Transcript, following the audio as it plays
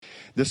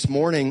This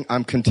morning,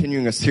 I'm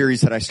continuing a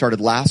series that I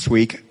started last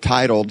week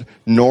titled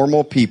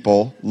Normal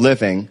People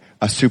Living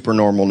a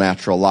Supernormal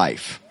Natural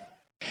Life.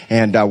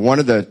 And one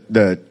of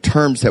the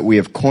terms that we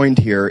have coined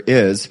here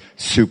is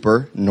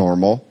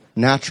supernormal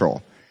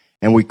natural.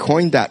 And we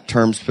coined that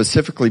term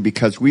specifically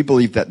because we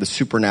believe that the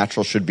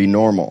supernatural should be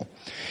normal.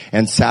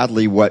 And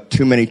sadly, what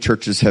too many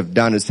churches have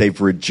done is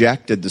they've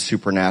rejected the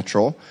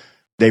supernatural.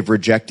 They've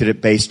rejected it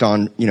based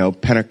on,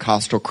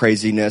 Pentecostal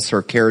craziness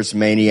or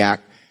charismaniac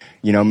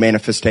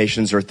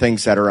manifestations or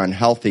things that are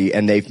unhealthy,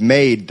 and they've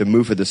made the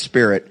move of the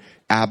Spirit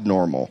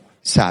abnormal,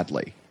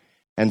 sadly.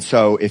 And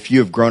so if you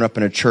have grown up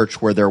in a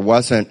church where there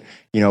wasn't,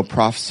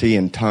 prophecy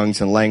and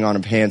tongues and laying on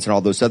of hands and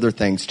all those other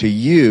things, to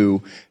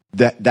you,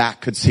 that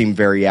could seem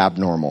very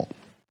abnormal.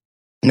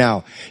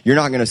 Now, you're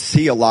not going to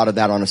see a lot of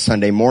that on a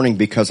Sunday morning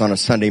because on a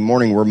Sunday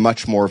morning, we're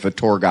much more of a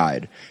tour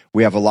guide.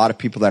 We have a lot of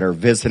people that are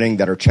visiting,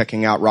 that are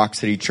checking out Rock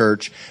City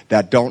Church,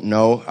 that don't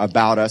know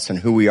about us and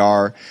who we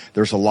are.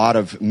 There's a lot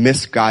of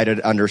misguided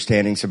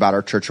understandings about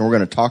our church, and we're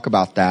going to talk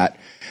about that.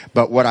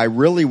 But what I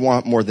really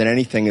want more than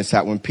anything is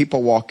that when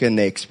people walk in,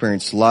 they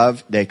experience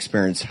love, they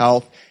experience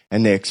health,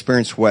 and they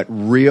experience what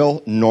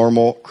real,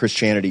 normal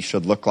Christianity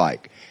should look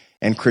like.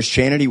 And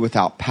Christianity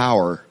without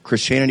power,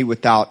 Christianity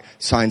without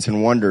signs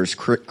and wonders,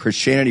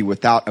 Christianity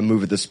without a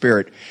move of the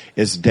Spirit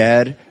is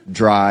dead,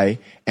 dry,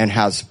 and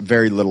has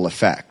very little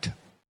effect.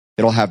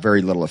 It'll have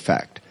very little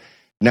effect.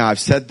 Now, I've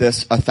said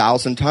this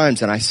 1,000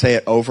 times, and I say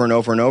it over and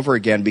over and over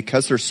again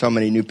because there's so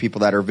many new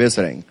people that are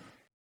visiting.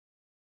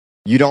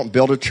 You don't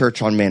build a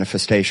church on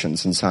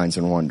manifestations and signs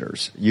and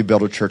wonders. You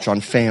build a church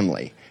on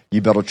family. You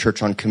build a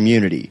church on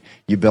community.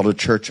 You build a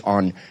church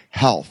on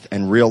health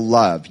and real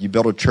love. You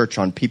build a church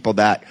on people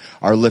that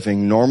are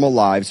living normal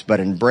lives but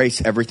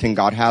embrace everything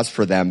God has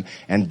for them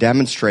and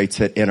demonstrates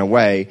it in a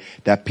way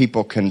that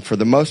people can, for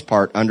the most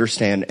part,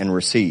 understand and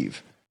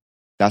receive.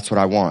 That's what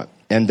I want.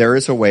 And there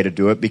is a way to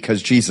do it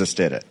because Jesus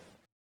did it.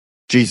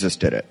 Jesus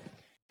did it.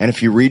 And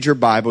if you read your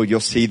Bible, you'll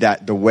see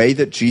that the way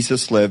that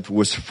Jesus lived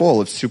was full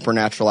of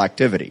supernatural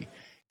activity.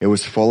 It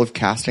was full of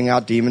casting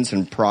out demons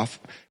and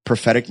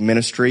prophetic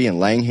ministry and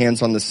laying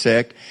hands on the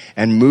sick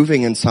and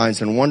moving in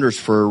signs and wonders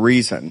for a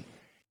reason.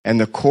 And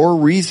the core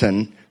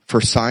reason for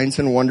signs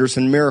and wonders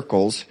and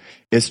miracles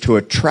is to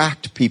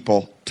attract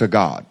people to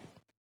God.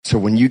 So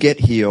when you get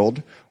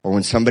healed or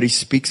when somebody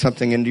speaks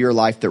something into your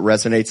life that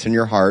resonates in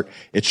your heart,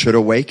 it should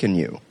awaken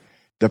you.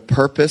 The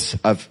purpose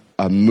of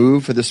a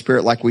move of the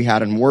Spirit like we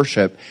had in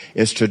worship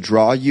is to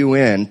draw you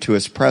in to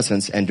His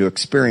presence and to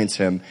experience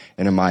Him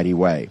in a mighty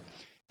way.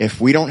 If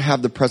we don't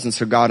have the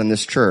presence of God in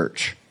this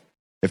church,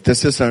 if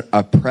this is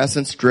a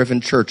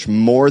presence-driven church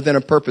more than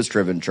a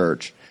purpose-driven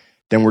church,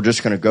 then we're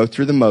just going to go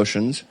through the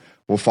motions,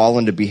 we'll fall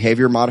into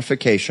behavior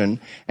modification,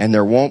 and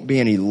there won't be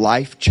any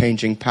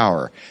life-changing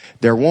power.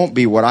 There won't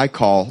be what I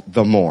call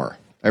the more.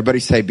 Everybody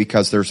say,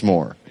 because there's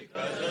more.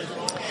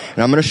 And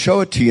I'm going to show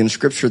it to you in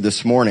Scripture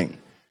this morning.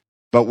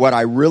 But what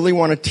I really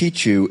want to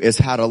teach you is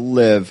how to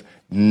live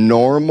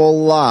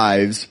normal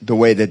lives the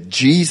way that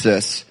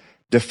Jesus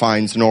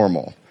defines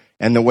normal.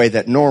 And the way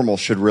that normal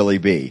should really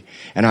be.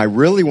 And I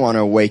really want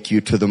to awake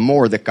you to the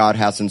more that God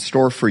has in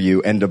store for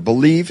you and to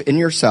believe in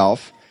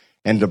yourself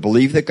and to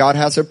believe that God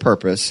has a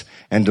purpose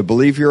and to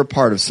believe you're a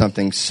part of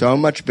something so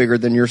much bigger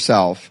than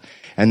yourself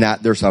and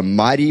that there's a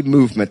mighty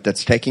movement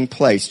that's taking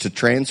place to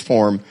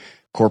transform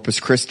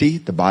Corpus Christi,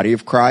 the body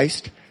of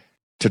Christ,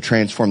 to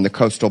transform the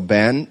Coastal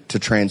Bend, to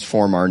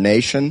transform our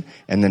nation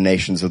and the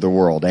nations of the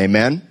world.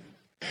 Amen?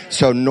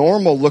 So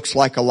normal looks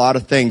like a lot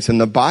of things. In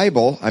the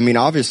Bible,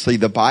 obviously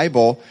the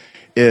Bible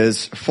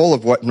is full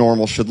of what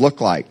normal should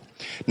look like.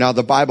 Now,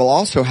 the Bible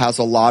also has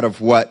a lot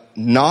of what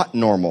not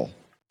normal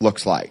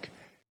looks like.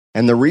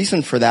 And the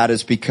reason for that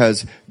is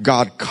because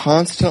God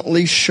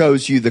constantly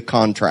shows you the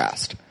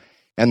contrast.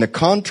 And the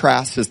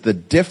contrast is the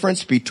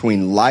difference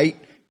between light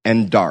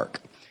and dark.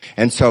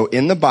 And so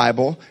in the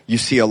Bible, you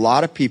see a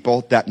lot of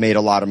people that made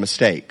a lot of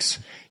mistakes.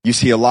 You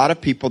see a lot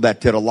of people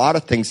that did a lot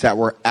of things that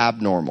were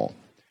abnormal.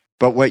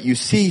 But what you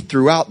see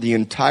throughout the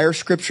entire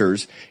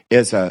Scriptures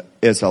is a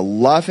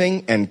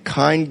loving and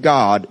kind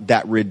God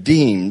that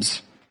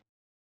redeems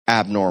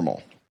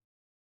abnormal.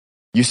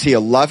 You see a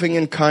loving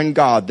and kind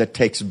God that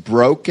takes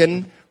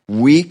broken,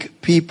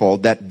 weak people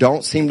that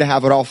don't seem to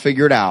have it all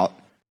figured out,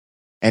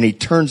 and He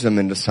turns them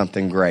into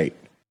something great.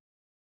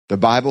 The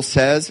Bible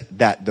says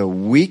that the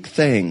weak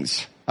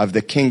things of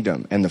the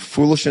kingdom and the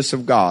foolishness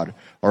of God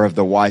are of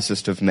the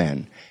wisest of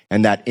men,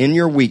 and that in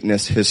your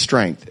weakness His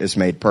strength is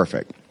made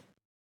perfect.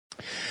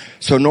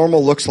 So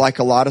normal looks like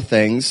a lot of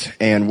things,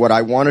 and what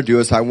I want to do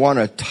is I want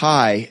to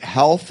tie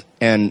health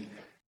and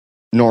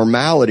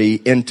normality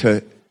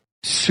into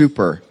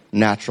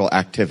supernatural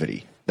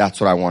activity. That's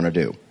what I want to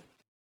do.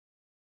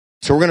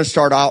 So we're going to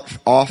start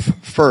off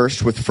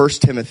first with 1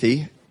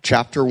 Timothy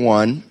chapter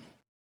 1,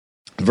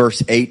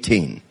 verse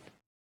 18.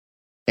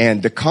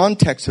 And the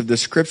context of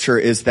this scripture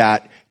is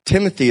that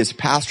Timothy is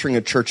pastoring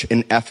a church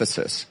in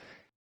Ephesus.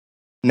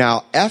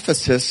 Now,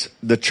 Ephesus,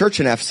 the church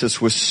in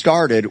Ephesus was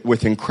started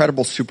with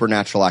incredible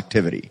supernatural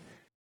activity.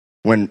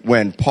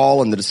 When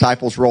Paul and the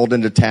disciples rolled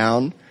into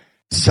town,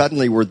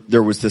 suddenly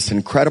there was this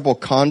incredible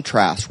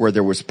contrast where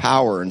there was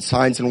power and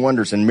signs and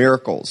wonders and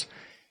miracles.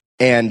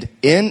 And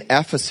in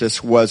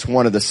Ephesus was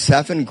one of the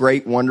 7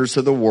 great wonders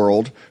of the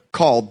world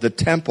called the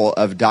Temple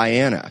of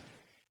Diana.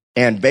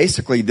 And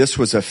basically this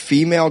was a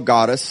female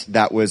goddess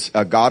that was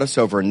a goddess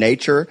over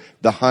nature,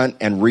 the hunt,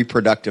 and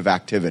reproductive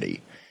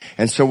activity.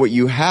 And so what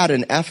you had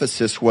in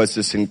Ephesus was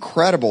this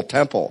incredible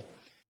temple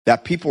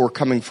that people were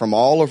coming from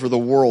all over the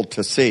world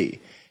to see.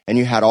 And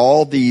you had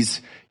all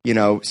these,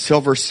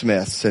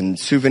 silversmiths and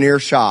souvenir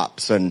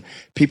shops and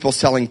people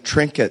selling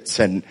trinkets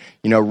and,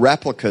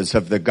 replicas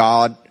of the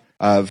god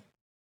of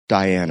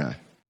Diana.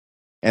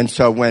 And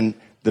so when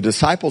the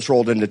disciples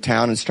rolled into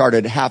town and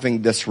started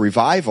having this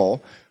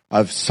revival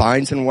of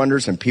signs and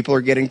wonders and people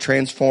are getting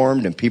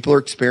transformed and people are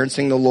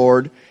experiencing the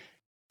Lord,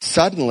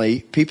 suddenly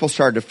people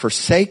started to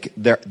forsake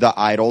the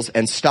idols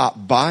and stop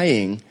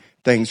buying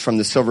things from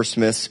the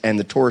silversmiths and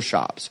the tourist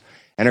shops.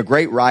 And a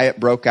great riot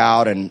broke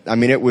out, and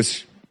it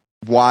was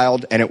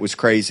wild and it was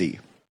crazy.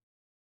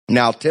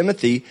 Now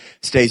Timothy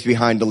stays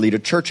behind to lead a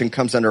church and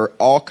comes under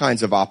all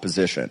kinds of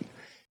opposition.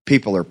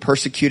 People are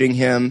persecuting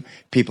him.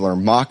 People are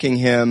mocking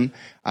him.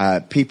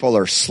 People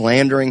are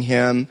slandering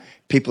him.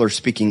 People are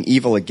speaking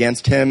evil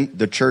against him,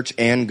 the church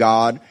and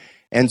God.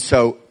 And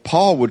so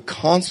Paul would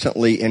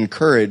constantly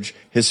encourage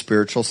his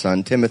spiritual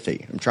son,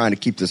 Timothy. I'm trying to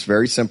keep this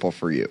very simple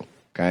for you,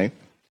 okay?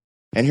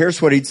 And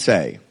here's what he'd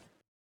say.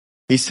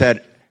 He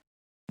said,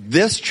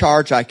 "This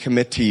charge I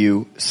commit to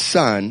you,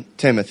 son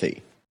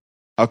Timothy,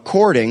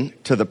 according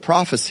to the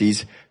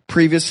prophecies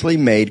previously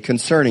made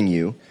concerning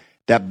you,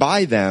 that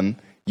by them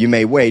you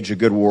may wage a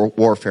good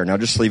warfare." Now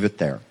just leave it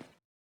there.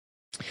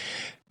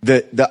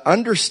 The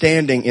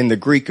understanding in the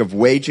Greek of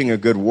waging a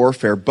good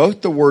warfare,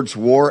 both the words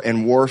war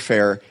and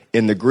warfare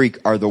in the Greek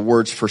are the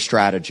words for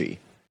strategy.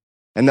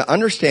 And the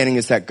understanding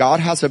is that God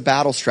has a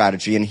battle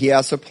strategy and he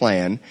has a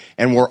plan,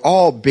 and we're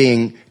all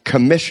being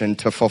commissioned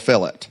to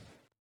fulfill it.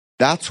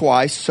 That's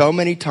why so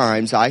many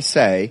times I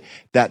say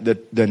that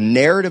the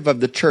narrative of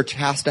the church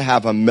has to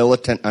have a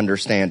militant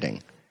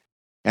understanding.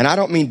 And I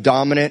don't mean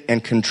dominant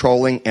and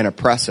controlling and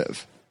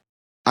oppressive.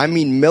 I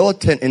mean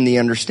militant in the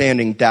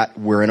understanding that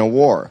we're in a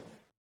war.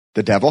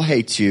 The devil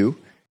hates you.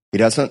 He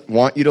doesn't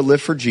want you to live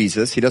for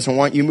Jesus. He doesn't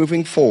want you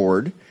moving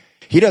forward.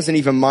 He doesn't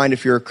even mind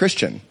if you're a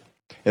Christian,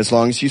 as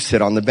long as you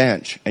sit on the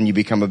bench and you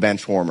become a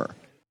bench warmer.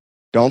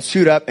 Don't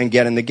suit up and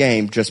get in the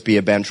game, just be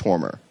a bench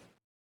warmer.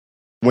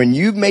 When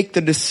you make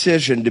the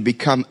decision to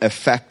become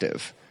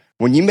effective,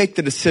 when you make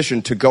the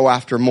decision to go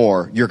after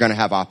more, you're going to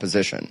have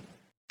opposition.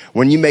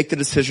 When you make the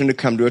decision to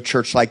come to a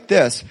church like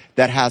this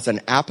that has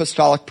an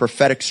apostolic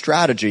prophetic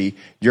strategy,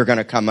 you're going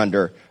to come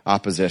under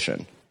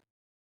opposition.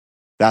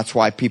 That's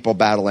why people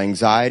battle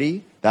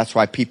anxiety. That's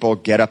why people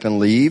get up and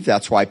leave.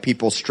 That's why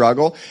people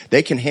struggle.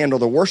 They can handle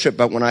the worship,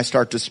 but when I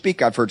start to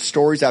speak, I've heard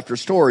stories after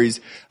stories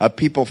of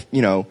people,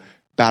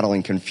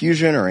 battling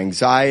confusion or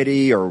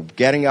anxiety or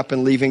getting up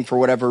and leaving for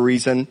whatever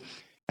reason.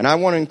 And I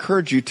want to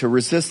encourage you to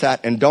resist that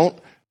and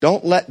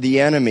don't let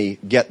the enemy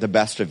get the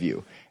best of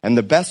you. And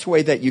the best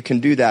way that you can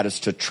do that is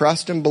to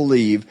trust and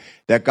believe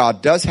that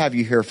God does have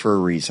you here for a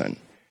reason.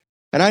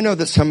 And I know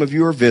that some of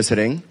you are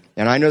visiting,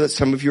 and I know that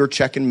some of you are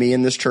checking me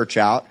in this church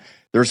out.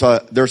 There's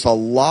a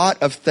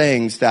lot of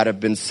things that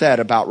have been said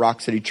about Rock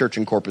City Church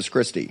in Corpus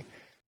Christi.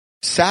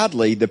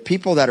 Sadly, the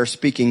people that are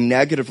speaking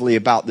negatively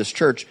about this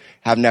church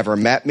have never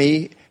met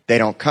me, they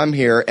don't come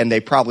here, and they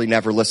probably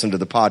never listen to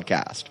the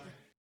podcast.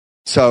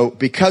 So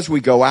because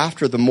we go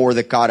after the more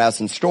that God has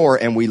in store,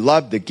 and we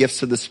love the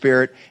gifts of the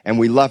Spirit, and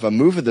we love a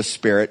move of the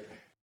Spirit,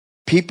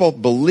 people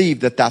believe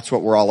that that's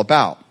what we're all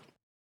about.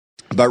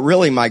 But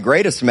really, my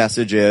greatest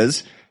message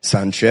is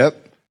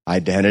sonship,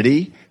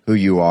 identity, who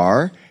you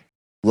are,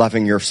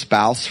 loving your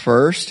spouse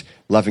first,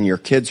 loving your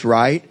kids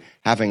right,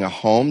 having a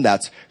home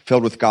that's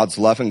filled with God's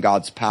love and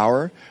God's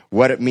power,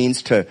 what it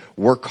means to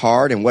work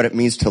hard and what it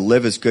means to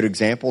live as good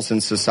examples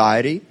in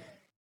society.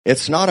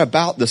 It's not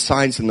about the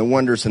signs and the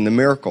wonders and the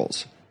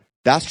miracles.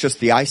 That's just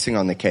the icing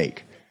on the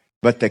cake.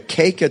 But the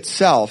cake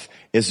itself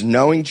is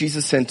knowing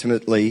Jesus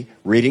intimately,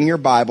 reading your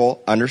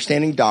Bible,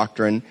 understanding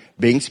doctrine,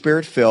 being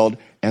Spirit-filled,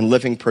 and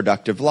living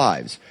productive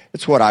lives.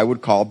 It's what I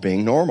would call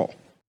being normal,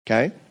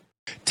 okay?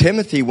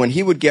 Timothy, when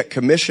he would get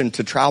commissioned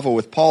to travel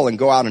with Paul and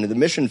go out into the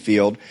mission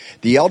field,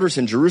 the elders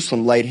in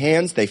Jerusalem laid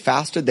hands, they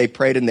fasted, they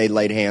prayed, and they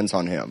laid hands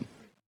on him.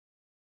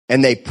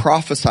 And they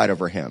prophesied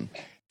over him.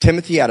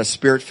 Timothy had a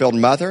Spirit-filled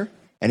mother,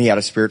 and he had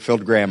a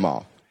Spirit-filled grandma.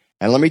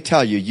 And let me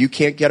tell you, you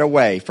can't get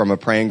away from a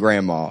praying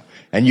grandma,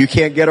 and you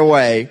can't get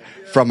away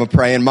from a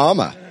praying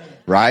mama,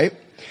 right?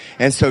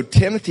 And so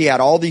Timothy had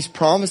all these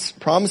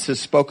promises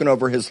spoken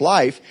over his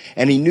life,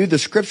 and he knew the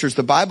scriptures.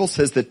 The Bible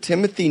says that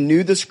Timothy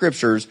knew the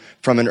scriptures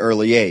from an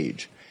early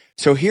age.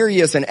 So here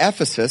he is in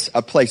Ephesus,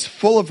 a place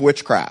full of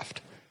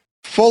witchcraft,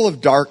 full of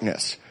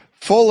darkness,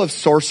 full of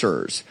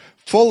sorcerers,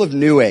 full of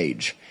new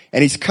age.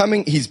 And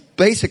he's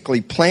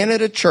basically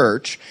planted a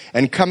church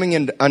and coming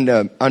in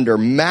under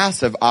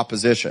massive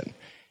opposition.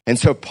 And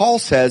so Paul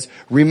says,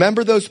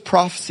 remember those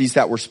prophecies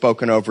that were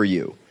spoken over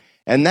you.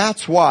 And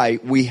that's why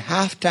we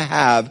have to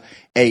have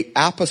a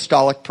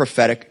apostolic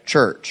prophetic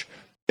church.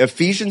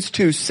 Ephesians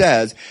 2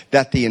 says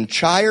that the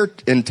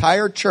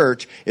entire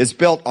church is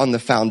built on the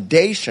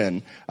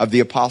foundation of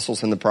the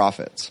apostles and the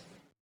prophets,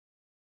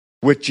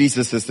 with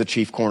Jesus as the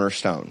chief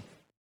cornerstone.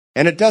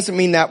 And it doesn't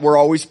mean that we're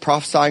always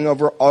prophesying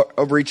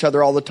over each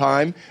other all the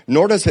time,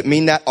 nor does it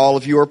mean that all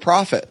of you are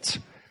prophets.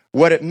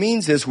 What it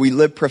means is we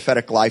live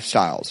prophetic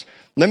lifestyles.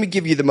 Let me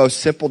give you the most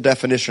simple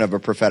definition of a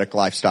prophetic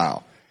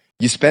lifestyle.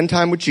 You spend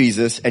time with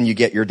Jesus and you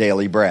get your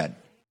daily bread.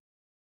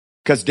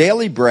 Because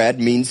daily bread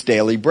means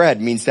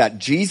that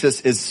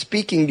Jesus is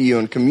speaking to you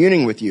and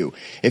communing with you.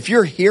 If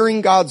you're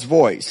hearing God's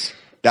voice,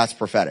 that's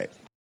prophetic.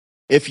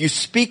 If you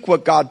speak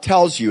what God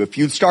tells you, if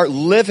you start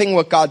living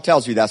what God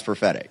tells you, that's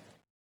prophetic.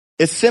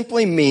 It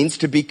simply means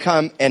to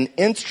become an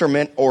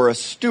instrument or a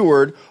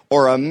steward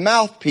or a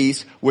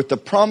mouthpiece with the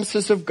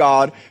promises of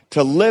God,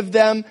 to live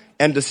them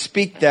and to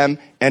speak them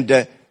and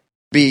to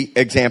be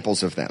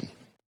examples of them.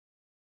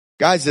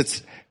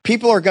 Guys,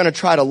 people are going to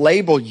try to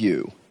label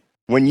you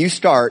when you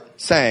start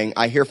saying,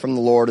 I hear from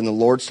the Lord and the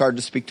Lord started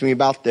to speak to me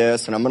about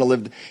this and I'm going to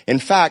live. In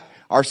fact,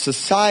 our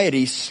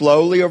society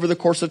slowly over the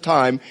course of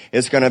time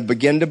is going to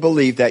begin to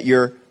believe that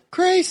you're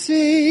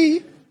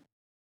crazy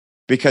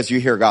because you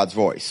hear God's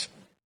voice.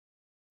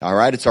 All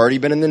right, it's already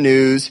been in the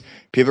news.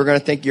 People are going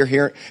to think you're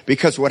hearing,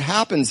 because what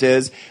happens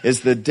is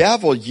the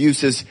devil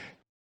uses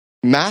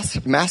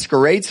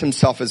masquerades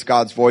himself as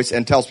God's voice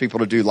and tells people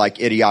to do like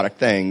idiotic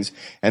things,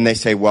 and they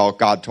say, well,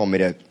 God told me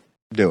to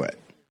do it,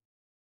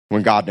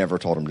 when God never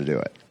told him to do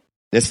it.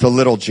 It's the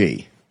little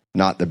g,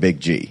 not the big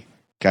G,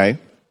 okay?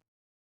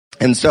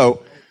 And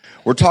so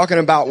we're talking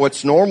about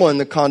what's normal in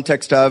the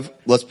context of,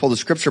 let's pull the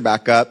scripture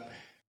back up.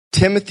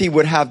 Timothy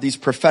would have these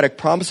prophetic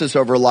promises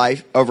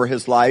over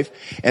his life.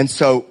 And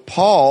so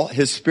Paul,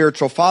 his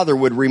spiritual father,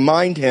 would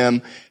remind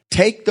him,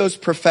 take those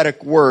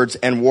prophetic words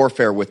and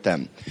warfare with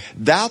them.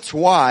 That's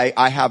why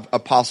I have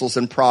apostles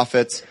and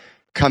prophets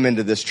come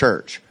into this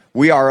church.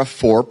 We are a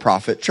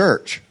for-profit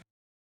church.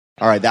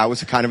 All right, that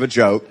was kind of a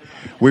joke.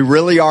 We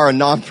really are a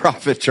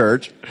non-profit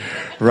church,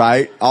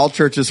 right? All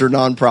churches are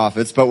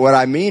non-profits. But what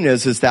I mean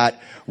is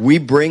that we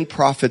bring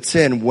prophets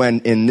in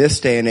when in this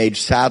day and age,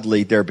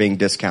 sadly, they're being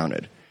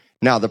discounted.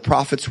 Now, the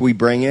prophets we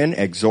bring in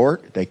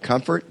exhort, they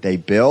comfort, they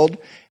build,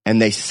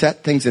 and they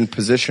set things in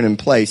position in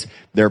place.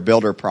 They're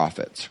builder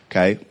prophets,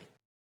 okay?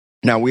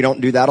 Now, we don't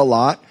do that a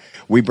lot.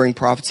 We bring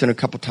prophets in a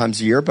couple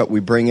times a year, but we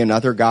bring in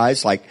other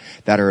guys like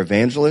that are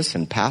evangelists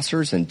and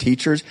pastors and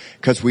teachers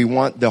because we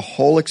want the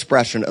whole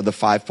expression of the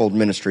fivefold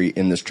ministry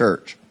in this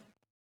church.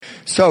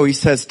 So he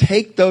says,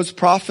 take those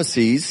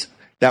prophecies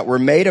that were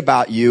made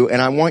about you,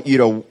 and I want you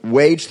to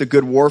wage the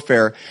good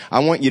warfare.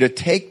 I want you to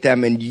take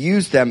them and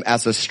use them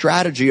as a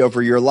strategy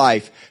over your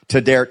life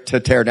to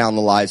tear down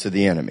the lies of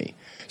the enemy.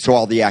 So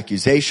all the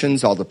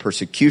accusations, all the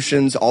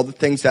persecutions, all the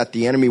things that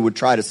the enemy would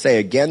try to say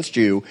against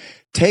you,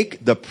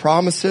 take the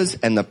promises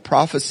and the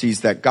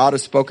prophecies that God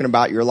has spoken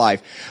about your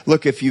life.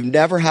 Look, if you've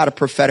never had a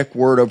prophetic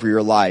word over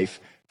your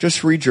life,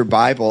 just read your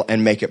Bible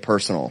and make it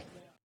personal.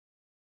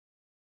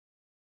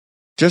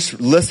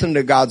 Just listen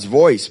to God's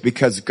voice,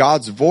 because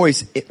God's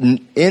voice,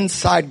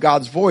 inside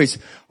God's voice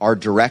are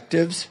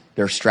directives,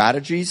 they're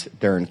strategies,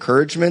 they're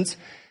encouragements,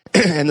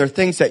 and they're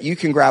things that you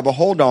can grab a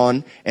hold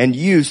on and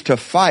use to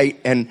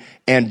fight and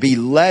be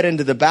led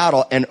into the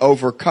battle and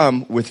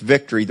overcome with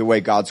victory the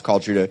way God's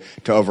called you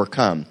to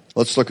overcome.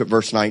 Let's look at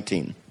verse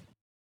 19.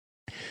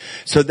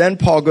 So then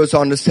Paul goes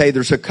on to say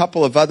there's a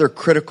couple of other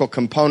critical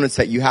components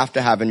that you have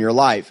to have in your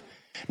life.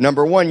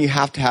 Number one, you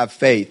have to have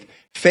faith.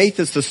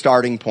 Faith is the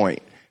starting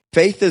point.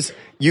 Faith is,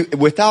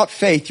 without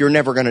faith, you're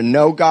never going to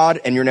know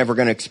God, and you're never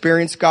going to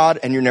experience God,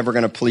 and you're never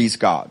going to please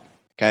God.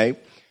 Okay?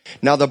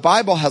 Now, the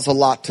Bible has a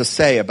lot to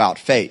say about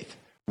faith.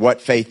 What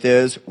faith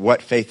is,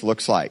 what faith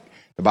looks like.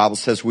 The Bible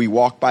says we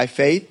walk by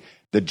faith.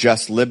 The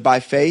just live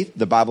by faith.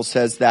 The Bible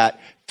says that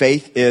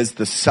faith is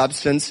the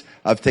substance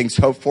of things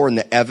hoped for and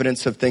the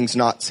evidence of things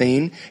not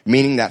seen,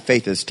 meaning that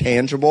faith is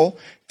tangible.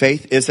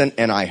 Faith isn't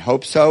an I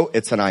hope so,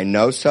 it's an I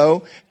know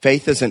so.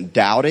 Faith isn't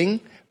doubting,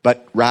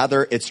 but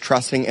rather it's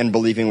trusting and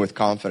believing with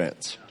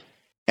confidence.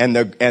 And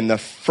the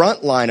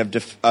front line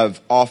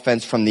of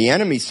offense from the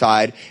enemy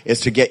side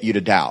is to get you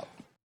to doubt,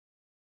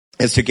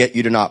 is to get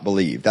you to not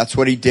believe. That's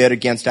what he did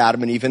against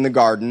Adam and Eve in the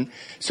garden.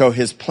 So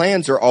his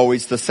plans are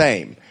always the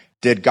same.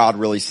 Did God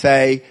really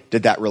say?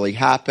 Did that really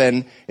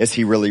happen? Is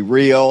he really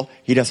real?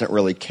 He doesn't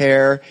really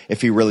care.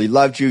 If he really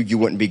loved you, you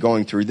wouldn't be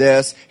going through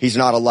this. He's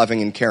not a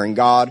loving and caring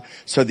God.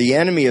 So the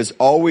enemy is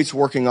always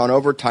working on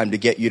overtime to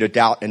get you to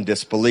doubt and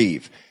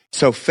disbelieve.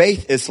 So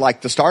faith is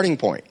like the starting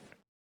point.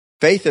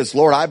 Faith is,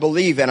 Lord, I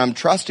believe and I'm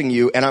trusting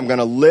you, and I'm going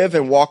to live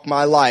and walk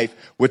my life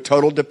with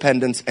total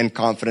dependence and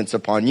confidence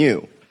upon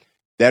you.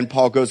 Then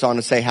Paul goes on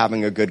to say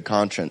having a good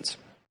conscience.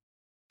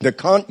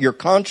 Your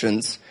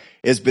conscience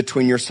is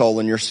between your soul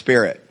and your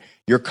spirit.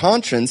 Your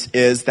conscience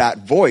is that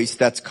voice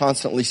that's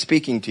constantly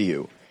speaking to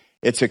you.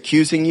 It's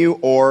accusing you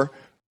or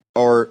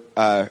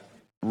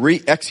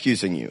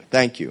excusing you.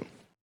 Thank you.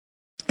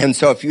 And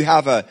so if you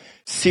have a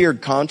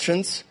seared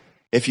conscience,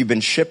 if you've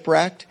been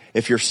shipwrecked,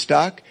 if you're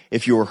stuck,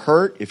 if you were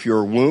hurt, if you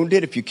were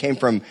wounded, if you came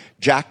from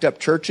jacked up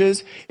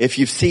churches, if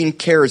you've seen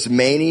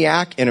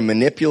charismaniac in a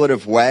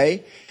manipulative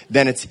way,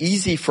 then it's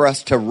easy for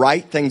us to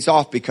write things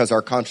off because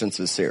our conscience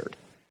is seared.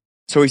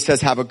 So he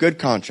says, have a good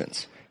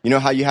conscience. You know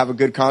how you have a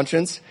good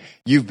conscience?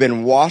 You've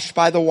been washed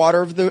by the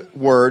water of the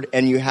word,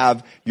 and you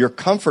have your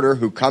comforter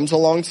who comes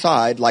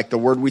alongside, like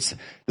the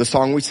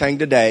song we sang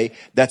today,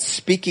 that's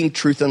speaking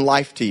truth and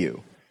life to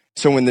you.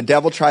 So when the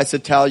devil tries to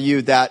tell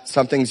you that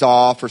something's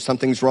off or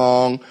something's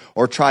wrong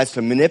or tries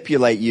to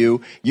manipulate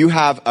you, you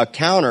have a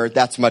counter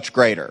that's much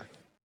greater.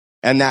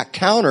 And that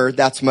counter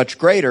that's much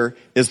greater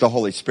is the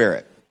Holy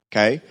Spirit.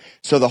 Okay?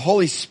 So the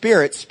Holy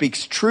Spirit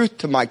speaks truth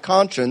to my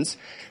conscience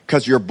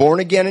because you're born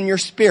again in your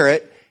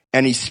spirit,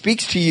 and he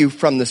speaks to you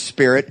from the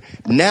Spirit.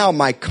 Now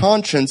my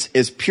conscience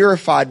is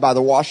purified by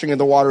the washing of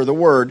the water of the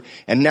Word,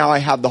 and now I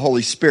have the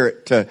Holy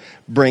Spirit to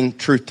bring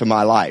truth to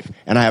my life,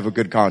 and I have a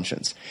good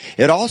conscience.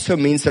 It also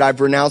means that I've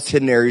renounced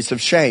hidden areas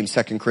of shame,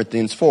 2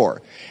 Corinthians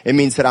 4. It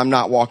means that I'm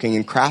not walking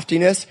in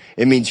craftiness.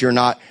 It means you're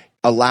not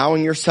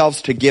allowing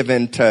yourselves to give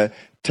in to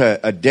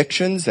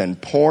addictions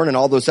and porn and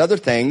all those other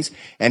things.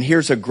 And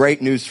here's a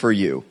great news for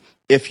you.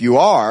 If you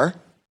are,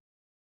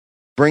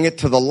 bring it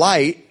to the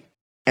light,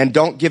 and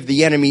don't give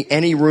the enemy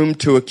any room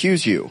to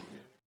accuse you.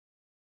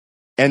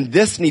 And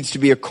this needs to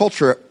be a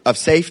culture of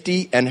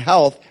safety and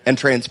health and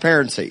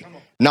transparency,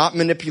 not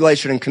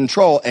manipulation and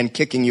control and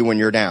kicking you when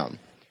you're down.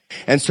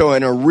 And so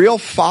in a real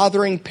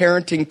fathering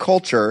parenting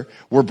culture,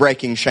 we're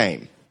breaking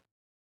shame.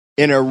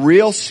 In a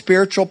real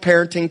spiritual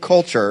parenting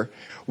culture,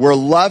 we're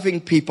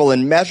loving people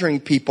and measuring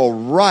people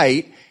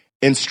right,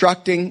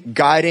 instructing,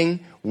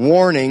 guiding,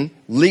 warning,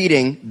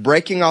 leading,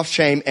 breaking off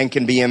shame, and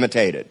can be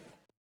imitated.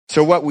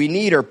 So what we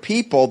need are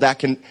people that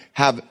can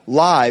have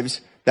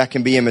lives that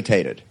can be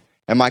imitated.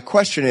 And my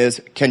question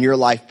is, can your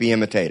life be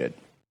imitated?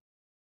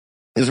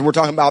 As we're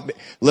talking about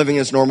living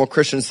as normal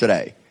Christians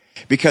today.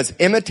 Because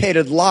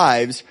imitated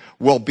lives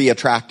will be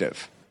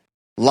attractive.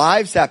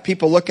 Lives that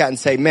people look at and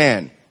say,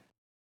 man,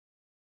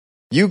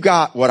 you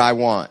got what I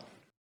want.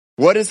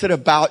 What is it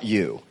about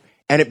you?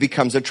 And it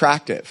becomes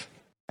attractive.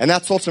 And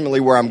that's ultimately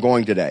where I'm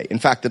going today. In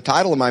fact, the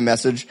title of my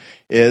message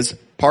is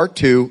Part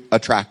 2,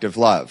 Attractive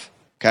Love.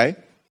 Okay?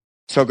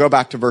 So go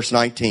back to verse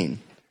 19.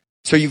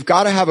 So you've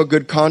got to have a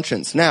good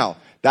conscience. Now,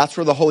 that's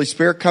where the Holy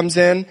Spirit comes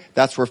in.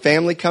 That's where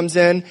family comes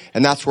in.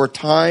 And that's where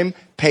time,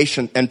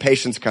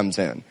 patience comes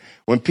in.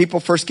 When people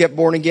first get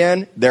born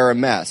again, they're a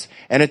mess.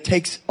 And it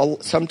takes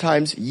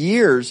sometimes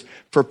years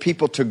for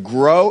people to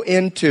grow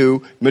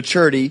into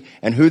maturity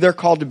and who they're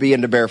called to be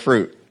and to bear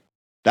fruit.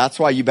 That's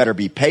why you better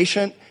be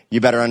patient. You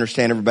better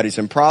understand everybody's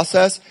in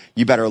process.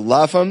 You better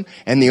love them.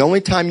 And the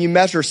only time you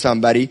measure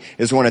somebody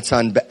is when it's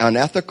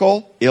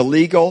unethical,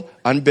 illegal,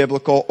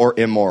 unbiblical, or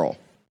immoral.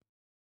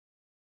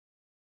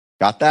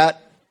 Got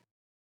that?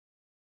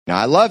 Now,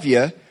 I love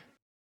you,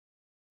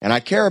 and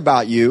I care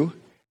about you.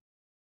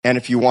 And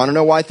if you want to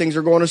know why things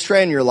are going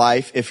astray in your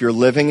life, if you're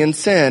living in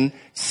sin,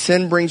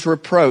 sin brings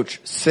reproach,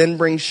 sin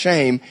brings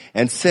shame,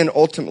 and sin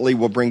ultimately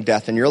will bring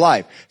death in your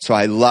life. So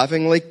I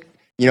lovingly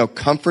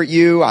comfort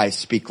you. I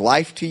speak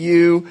life to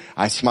you.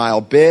 I smile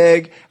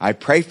big. I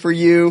pray for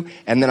you.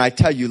 And then I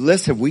tell you,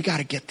 listen, we got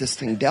to get this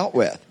thing dealt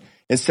with.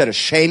 Instead of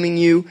shaming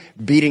you,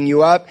 beating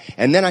you up.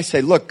 And then I say,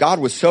 look, God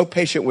was so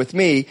patient with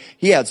me.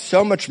 He had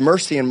so much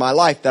mercy in my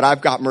life that I've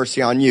got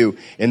mercy on you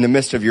in the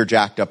midst of your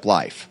jacked up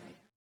life.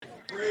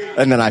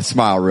 And then I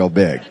smile real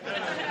big.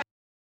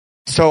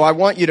 So I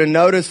want you to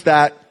notice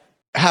that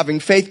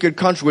having faith, good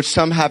conscience, which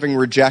some having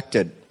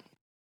rejected.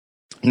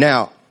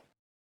 Now,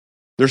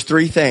 there's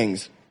three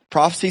things.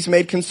 Prophecies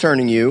made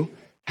concerning you,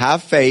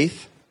 have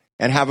faith,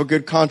 and have a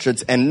good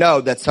conscience, and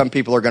know that some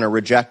people are going to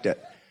reject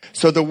it.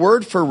 So the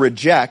word for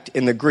reject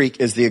in the Greek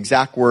is the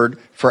exact word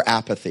for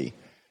apathy.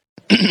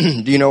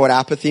 Do you know what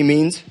apathy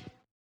means?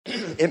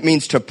 It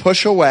means to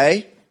push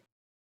away.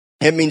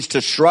 It means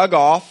to shrug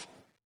off.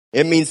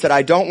 It means that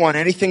I don't want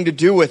anything to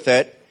do with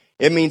it.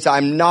 It means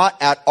I'm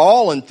not at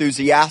all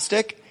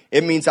enthusiastic.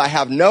 It means I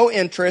have no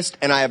interest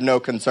and I have no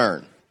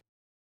concern.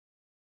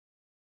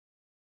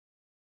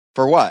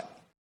 For what?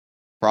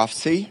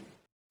 Prophecy,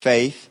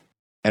 faith,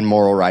 and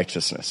moral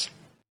righteousness.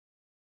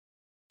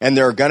 And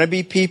there are going to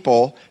be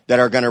people that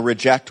are going to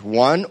reject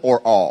one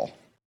or all.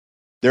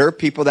 There are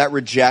people that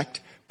reject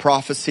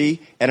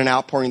prophecy and an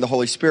outpouring of the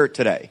Holy Spirit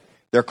today.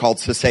 They're called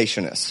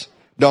cessationists.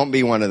 Don't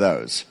be one of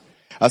those.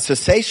 A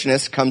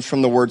cessationist comes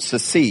from the word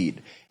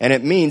secede. And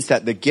it means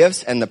that the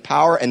gifts and the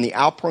power and the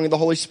outpouring of the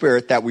Holy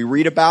Spirit that we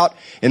read about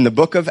in the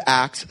book of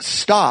Acts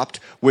stopped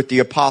with the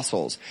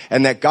apostles.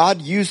 And that God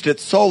used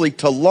it solely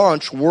to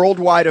launch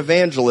worldwide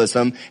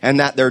evangelism, and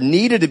that there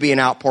needed to be an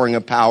outpouring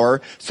of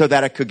power so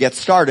that it could get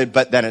started,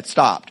 but then it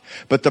stopped.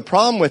 But the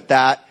problem with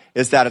that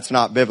is that it's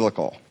not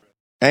biblical.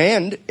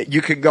 And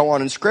you could go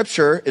on in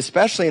Scripture,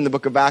 especially in the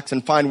book of Acts,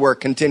 and find where it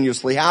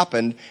continuously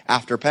happened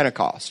after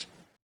Pentecost.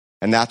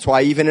 And that's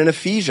why even in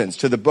Ephesians,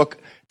 to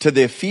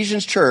the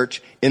Ephesians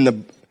church,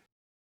 in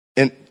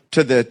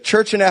to the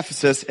church in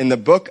Ephesus in the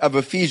book of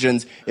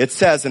Ephesians, it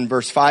says in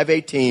verse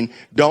 5:18,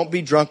 don't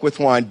be drunk with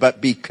wine,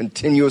 but be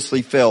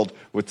continuously filled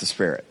with the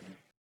Spirit.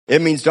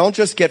 It means don't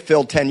just get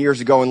filled 10 years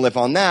ago and live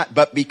on that,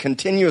 but be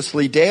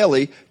continuously,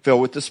 daily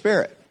filled with the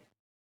Spirit.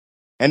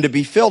 And to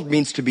be filled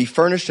means to be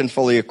furnished and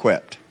fully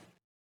equipped.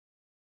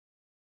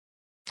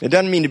 It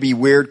doesn't mean to be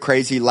weird,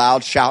 crazy,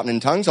 loud, shouting in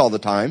tongues all the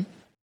time.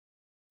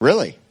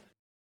 Really.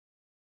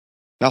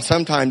 Now,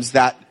 sometimes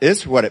that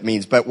is what it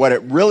means, but what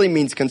it really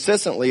means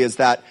consistently is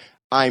that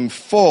I'm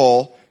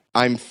full,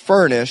 I'm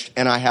furnished,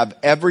 and I have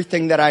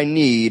everything that I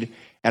need,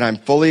 and I'm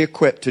fully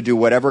equipped to do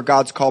whatever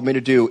God's called me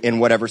to do in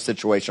whatever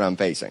situation I'm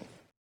facing.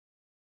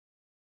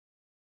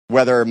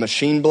 Whether a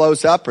machine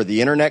blows up or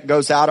the internet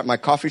goes out at my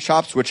coffee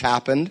shops, which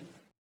happened.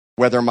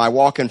 Whether my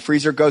walk-in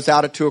freezer goes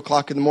out at 2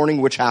 o'clock in the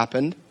morning, which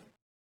happened.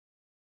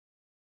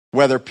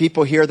 Whether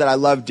people here that I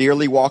love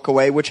dearly walk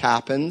away, which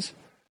happens.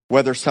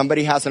 Whether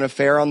somebody has an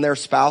affair on their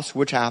spouse,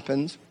 which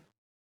happens.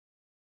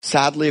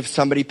 Sadly, if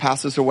somebody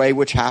passes away,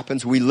 which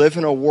happens. We live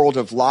in a world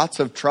of lots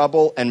of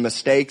trouble and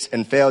mistakes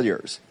and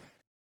failures.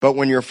 But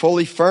when you're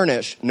fully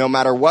furnished, no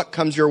matter what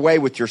comes your way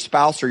with your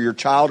spouse or your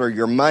child or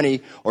your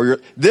money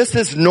this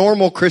is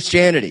normal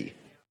Christianity.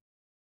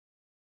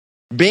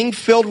 Being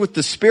filled with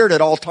the Spirit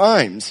at all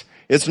times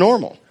is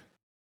normal.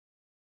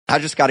 I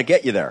just got to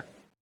get you there.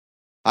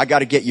 I got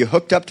to get you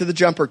hooked up to the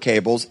jumper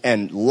cables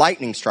and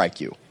lightning strike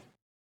you.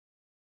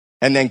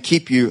 And then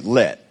keep you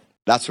lit.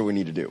 That's what we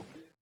need to do.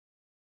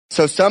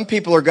 So some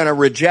people are going to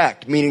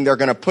reject, meaning they're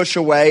going to push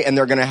away and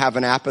they're going to have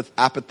an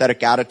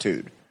apathetic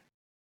attitude.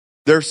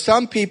 There's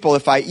some people,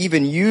 if I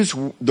even use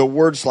the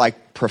words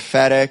like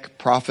prophetic,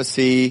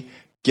 prophecy,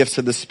 gifts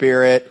of the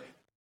Spirit,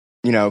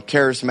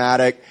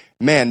 charismatic,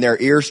 man,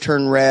 their ears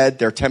turn red,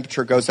 their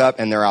temperature goes up,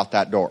 and they're out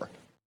that door.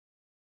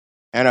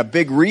 And a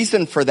big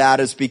reason for that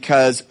is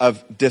because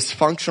of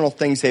dysfunctional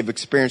things they've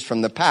experienced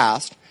from the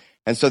past.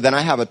 And so then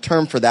I have a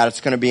term for that.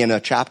 It's going to be in a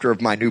chapter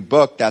of my new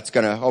book that's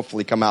going to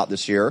hopefully come out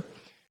this year,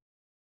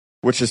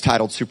 which is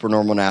titled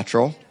Supernormal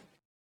Natural,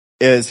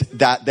 is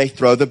that they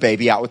throw the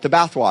baby out with the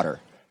bathwater.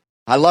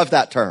 I love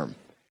that term.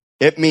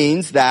 It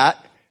means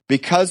that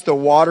because the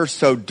water's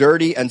so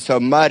dirty and so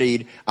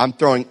muddied, I'm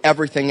throwing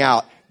everything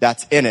out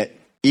that's in it,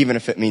 even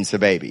if it means the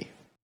baby.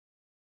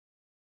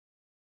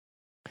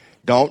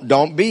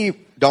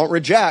 Don't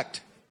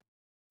reject,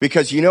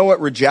 because you know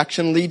what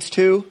rejection leads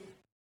to?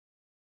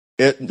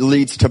 It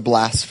leads to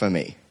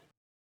blasphemy.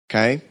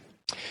 Okay?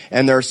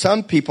 And there are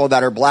some people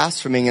that are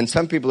blaspheming and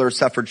some people are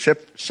suffered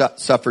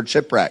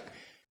shipwreck.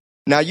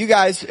 Now, you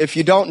guys, if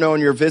you don't know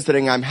and you're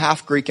visiting, I'm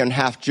half Greek and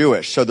half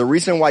Jewish. So the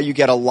reason why you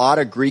get a lot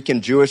of Greek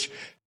and Jewish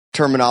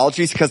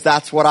terminology is because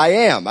that's what I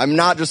am. I'm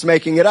not just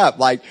making it up.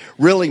 Like,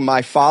 really,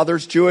 my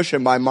father's Jewish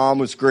and my mom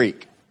was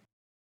Greek.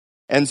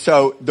 And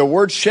so the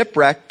word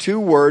shipwreck, 2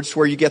 words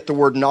where you get the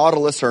word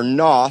nautilus or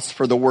nos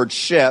for the word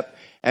ship,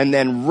 and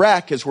then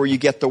wreck is where you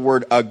get the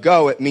word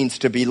ago. It means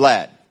to be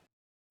led.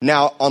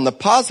 Now, on the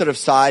positive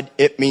side,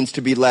 it means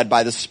to be led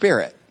by the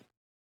Spirit.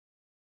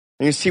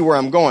 And you see where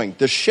I'm going.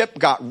 The ship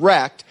got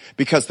wrecked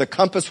because the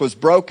compass was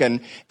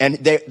broken and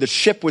the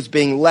ship was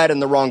being led in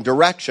the wrong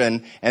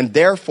direction and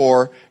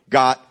therefore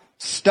got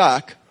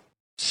stuck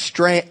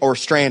or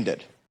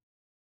stranded.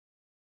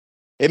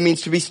 It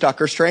means to be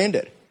stuck or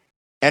stranded.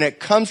 And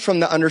it comes from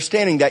the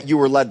understanding that you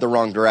were led the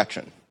wrong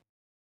direction.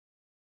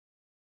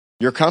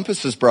 Your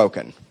compass is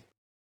broken.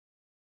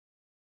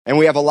 And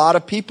we have a lot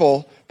of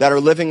people that are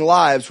living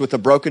lives with a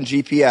broken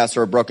GPS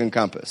or a broken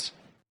compass.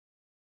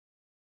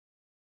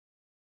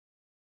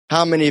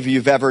 How many of you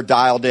have ever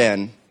dialed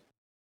in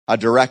a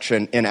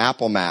direction in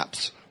Apple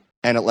Maps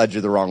and it led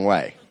you the wrong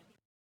way?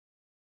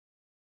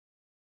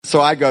 So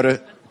I go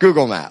to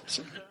Google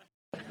Maps.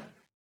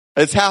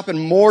 It's happened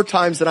more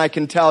times than I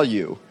can tell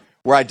you,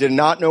 where I did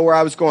not know where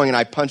I was going and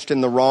I punched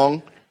in the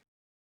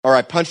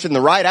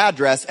right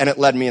address and it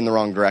led me in the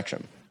wrong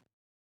direction.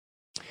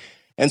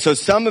 And so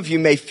some of you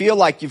may feel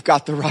like you've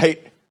got the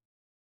right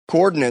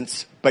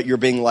coordinates, but you're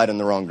being led in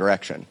the wrong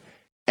direction.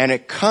 And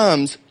it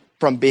comes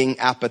from being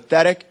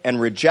apathetic and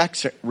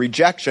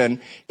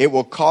rejection. It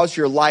will cause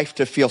your life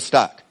to feel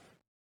stuck.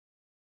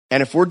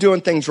 And if we're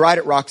doing things right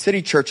at Rock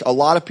City Church, a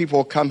lot of people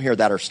will come here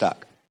that are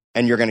stuck,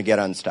 and you're going to get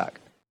unstuck.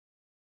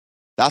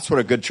 That's what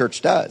a good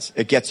church does.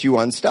 It gets you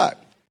unstuck.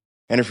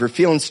 And if you're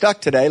feeling stuck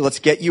today, let's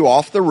get you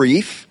off the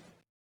reef.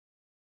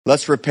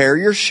 Let's repair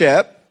your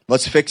ship.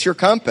 Let's fix your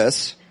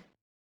compass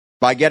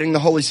by getting the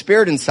Holy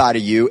Spirit inside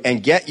of you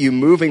and get you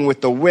moving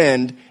with the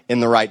wind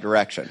in the right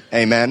direction.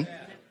 Amen?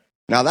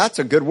 Now that's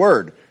a good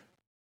word.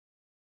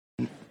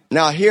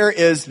 Now here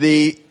is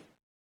the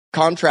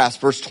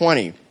contrast, verse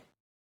 20.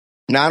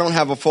 Now I don't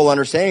have a full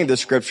understanding of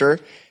this scripture,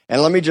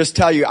 and let me just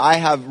tell you, I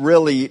have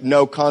really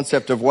no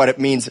concept of what it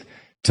means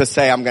to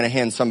say I'm going to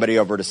hand somebody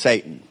over to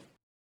Satan.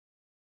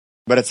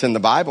 But it's in the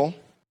Bible.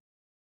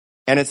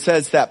 And it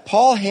says that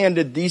Paul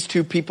handed these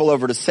 2 people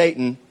over to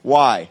Satan.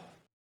 Why?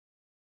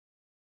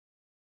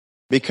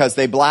 Because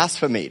they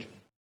blasphemed.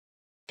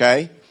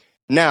 Okay?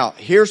 Now,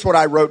 here's what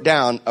I wrote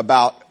down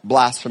about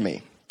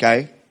blasphemy.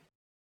 Okay?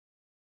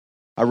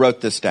 I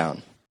wrote this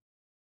down.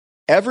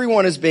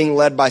 Everyone is being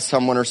led by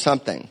someone or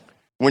something.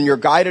 When you're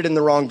guided in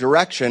the wrong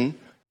direction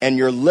and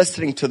you're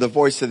listening to the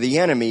voice of the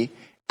enemy,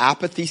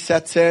 apathy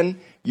sets in,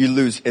 you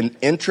lose an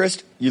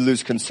interest, you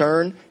lose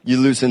concern, you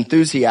lose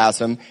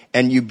enthusiasm,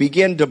 and you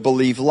begin to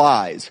believe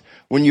lies.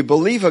 When you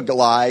believe a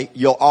lie,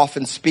 you'll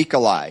often speak a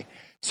lie.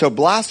 So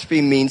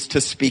blasphemy means to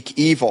speak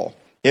evil.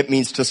 It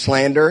means to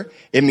slander,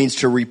 it means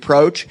to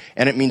reproach,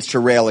 and it means to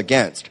rail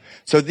against.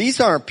 So these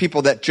aren't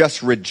people that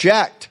just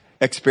reject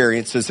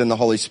experiences in the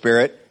Holy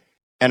Spirit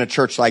and a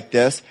church like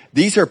this.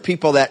 These are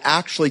people that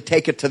actually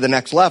take it to the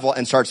next level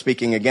and start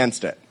speaking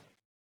against it.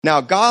 Now,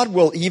 God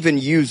will even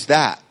use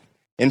that.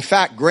 In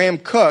fact, Graham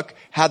Cook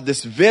had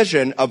this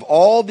vision of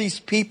all these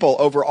people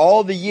over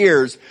all the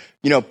years,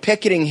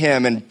 picketing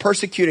him and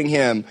persecuting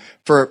him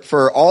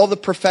for all the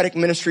prophetic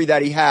ministry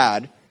that he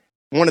had.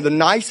 One of the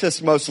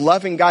nicest, most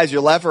loving guys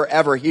you'll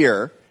ever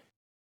hear.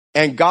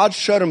 And God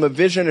showed him a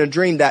vision and a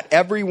dream that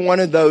every one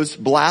of those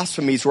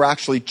blasphemies were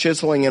actually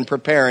chiseling and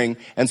preparing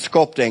and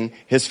sculpting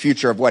his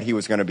future of what he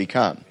was going to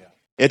become.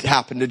 It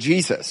happened to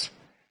Jesus.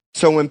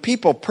 So when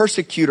people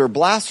persecute or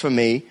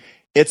blasphemy,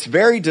 it's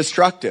very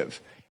destructive.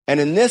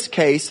 And in this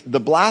case, the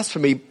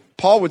blasphemy,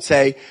 Paul would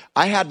say,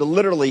 I had to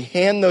literally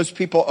hand those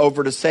people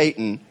over to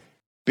Satan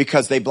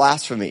because they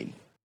blasphemed.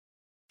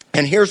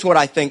 And here's what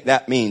I think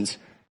that means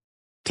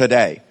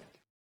today.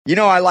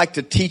 I like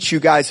to teach you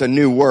guys a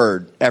new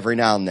word every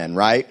now and then,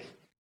 right?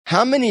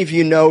 How many of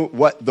you know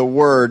what the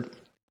word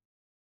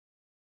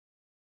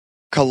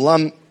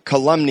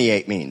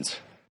calumniate means?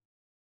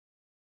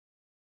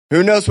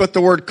 Who knows what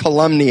the word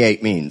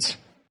calumniate means?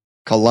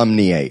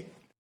 Calumniate.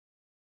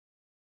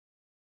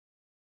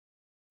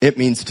 It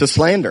means to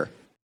slander.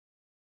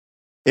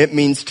 It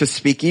means to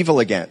speak evil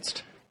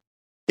against.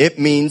 It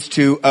means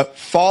to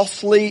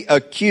falsely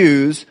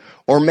accuse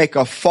or make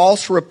a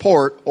false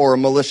report or a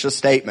malicious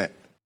statement.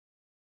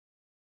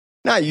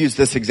 Now, I use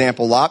this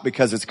example a lot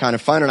because it's kind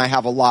of fun and I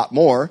have a lot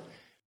more.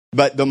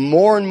 But the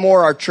more and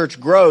more our church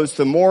grows,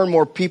 the more and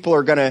more people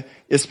are going to,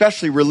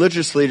 especially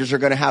religious leaders, are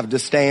going to have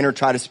disdain or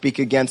try to speak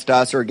against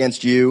us or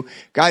against you.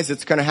 Guys,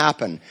 it's going to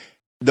happen.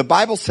 The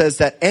Bible says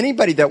that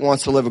anybody that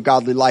wants to live a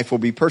godly life will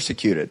be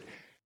persecuted.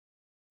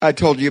 I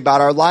told you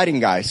about our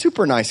lighting guy,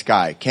 super nice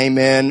guy. Came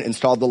in,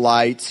 installed the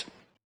lights.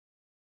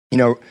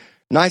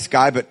 Nice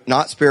guy, but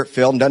not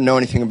spirit-filled and doesn't know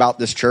anything about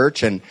this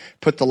church, and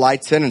put the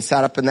lights in and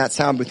sat up in that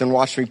sound booth and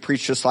watched me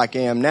preach just like I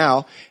am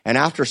now. And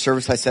after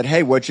service, I said,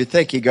 hey, what'd you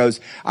think? He goes,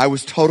 I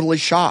was totally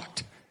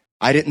shocked.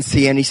 I didn't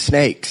see any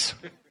snakes.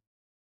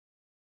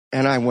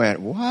 And I went,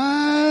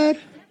 what?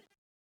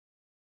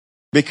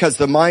 Because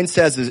the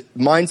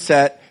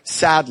mindset,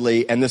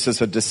 sadly, and this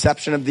is a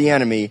deception of the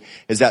enemy,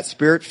 is that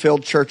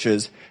spirit-filled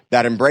churches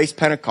that embrace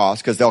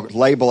Pentecost, because they'll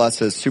label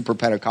us as super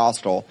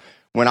Pentecostal,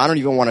 when I don't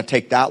even want to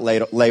take that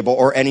label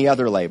or any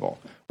other label.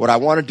 What I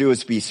want to do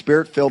is be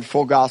spirit-filled,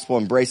 full gospel,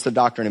 embrace the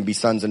doctrine, and be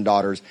sons and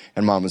daughters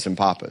and mamas and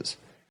papas.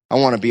 I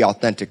want to be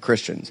authentic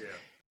Christians. Yeah.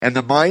 And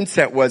the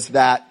mindset was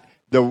that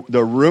the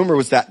rumor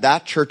was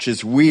that church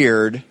is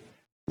weird,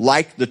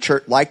 like the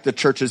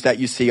churches that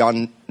you see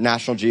on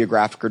National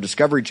Geographic or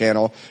Discovery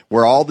Channel,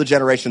 where all the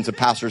generations of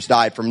pastors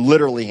died from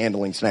literally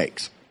handling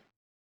snakes.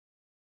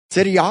 It's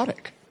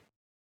idiotic.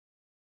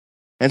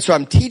 And so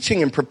I'm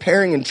teaching and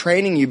preparing and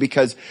training you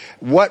because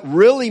what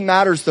really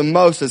matters the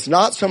most is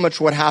not so much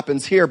what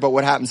happens here, but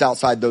what happens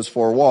outside those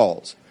four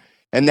walls.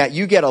 And that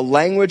you get a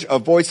language, a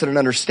voice, and an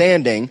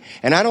understanding.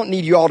 And I don't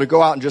need you all to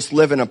go out and just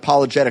live an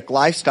apologetic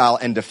lifestyle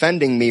and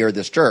defending me or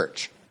this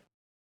church.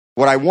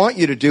 What I want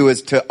you to do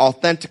is to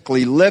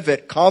authentically live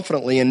it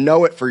confidently and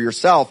know it for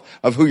yourself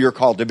of who you're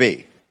called to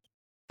be.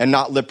 And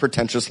not live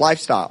pretentious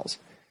lifestyles.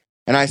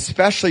 And I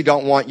especially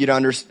don't want you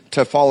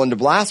to fall into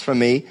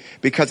blasphemy,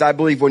 because I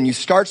believe when you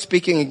start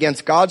speaking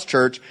against God's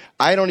church,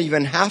 I don't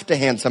even have to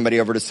hand somebody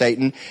over to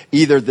Satan.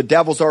 Either the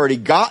devil's already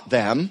got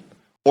them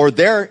or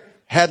they're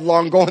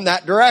headlong going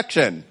that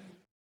direction.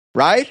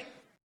 Right?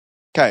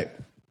 Okay.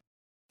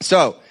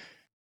 So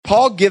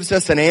Paul gives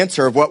us an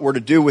answer of what we're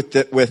to do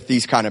with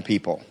these kind of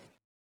people.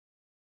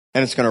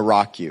 And it's going to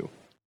rock you.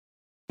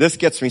 This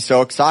gets me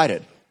so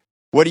excited.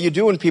 What do you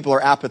do when people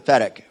are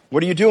apathetic? What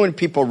do you do when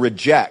people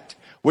reject?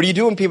 What do you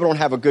do when people don't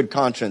have a good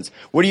conscience?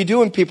 What do you do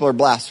when people are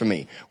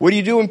blasphemy? What do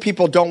you do when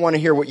people don't want to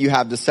hear what you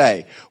have to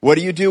say? What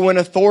do you do when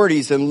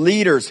authorities and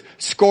leaders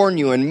scorn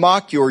you and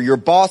mock you, or your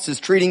boss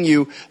is treating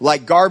you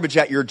like garbage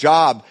at your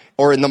job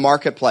or in the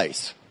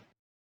marketplace?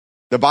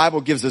 The Bible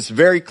gives us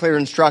very clear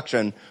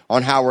instruction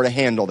on how we're to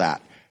handle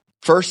that.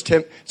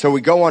 So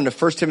we go on to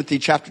 1 Timothy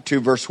chapter 2,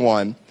 verse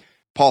 1.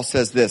 Paul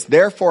says this,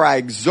 therefore I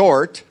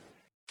exhort,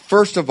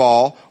 first of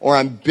all, or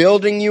I'm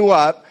building you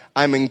up,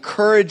 I'm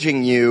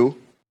encouraging you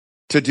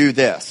to do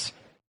this,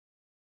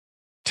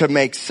 to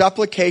make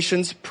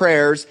supplications,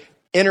 prayers,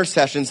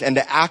 intercessions, and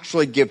to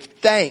actually give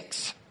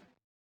thanks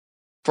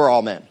for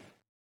all men.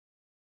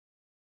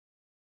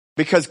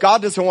 Because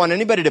God doesn't want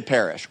anybody to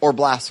perish or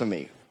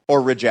blaspheme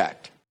or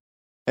reject.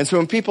 And so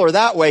when people are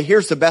that way,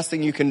 here's the best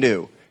thing you can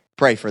do.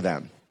 Pray for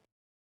them.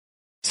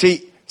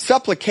 See,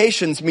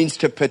 supplications means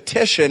to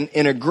petition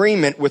in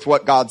agreement with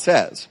what God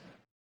says.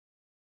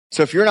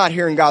 So if you're not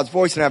hearing God's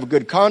voice and have a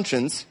good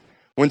conscience,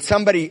 when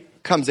somebody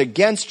comes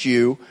against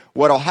you,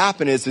 what'll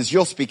happen is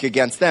you'll speak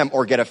against them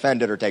or get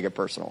offended or take it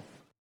personal.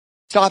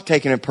 Stop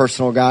taking it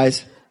personal,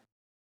 guys.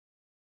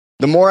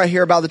 The more I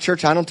hear about the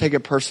church, I don't take it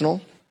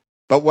personal.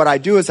 But what I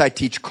do is I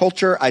teach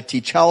culture, I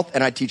teach health,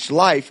 and I teach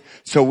life,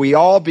 so we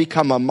all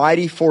become a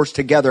mighty force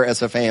together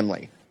as a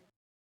family.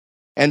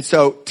 And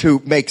so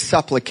to make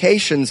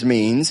supplications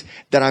means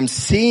that I'm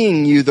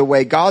seeing you the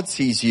way God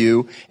sees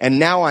you, and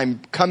now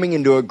I'm coming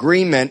into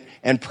agreement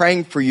and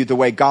praying for you the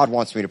way God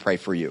wants me to pray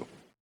for you.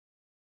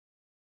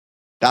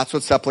 That's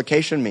what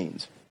supplication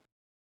means.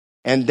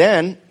 And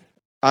then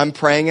I'm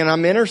praying and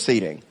I'm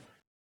interceding.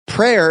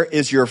 Prayer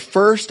is your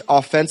first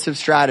offensive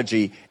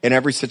strategy in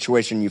every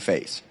situation you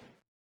face.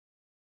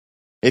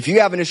 If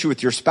you have an issue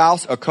with your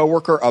spouse, a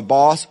coworker, a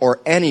boss,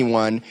 or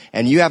anyone,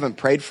 and you haven't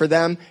prayed for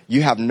them,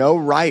 you have no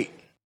right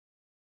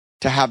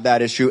to have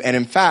that issue. And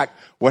in fact,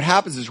 what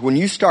happens is when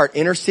you start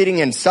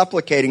interceding and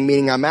supplicating,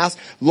 meaning I'm asked,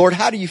 Lord,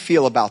 how do you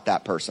feel about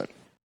that person?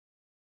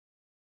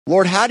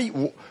 Lord,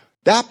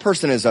 that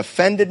person has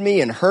offended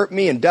me and hurt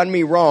me and done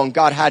me wrong.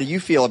 God, how do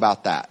you feel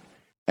about that?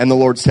 And the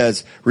Lord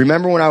says,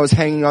 remember when I was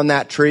hanging on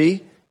that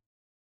tree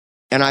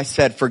and I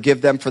said,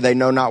 forgive them for they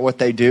know not what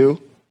they do?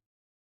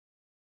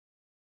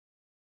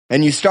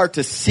 And you start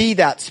to see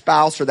that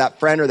spouse or that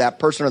friend or that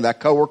person or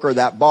that coworker or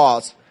that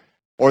boss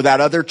or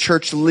that other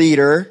church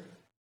leader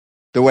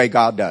the way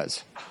God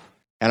does.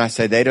 And I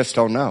say, they just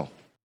don't know.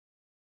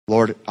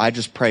 Lord, I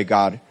just pray,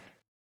 God,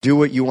 do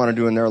what you want to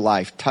do in their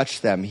life.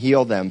 Touch them,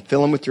 heal them,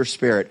 fill them with your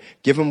spirit,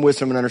 give them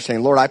wisdom and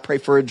understanding. Lord, I pray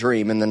for a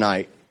dream in the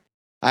night.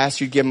 I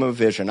ask you to give them a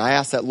vision. I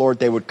ask that, Lord,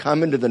 they would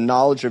come into the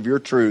knowledge of your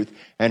truth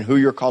and who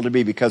you're called to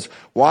be, because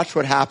watch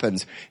what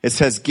happens. It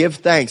says, give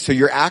thanks. So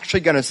you're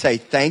actually going to say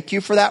thank you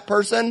for that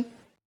person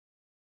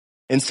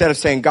instead of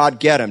saying,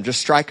 God, get him.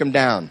 Just strike him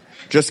down.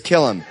 Just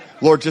kill him.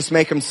 Lord, just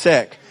make him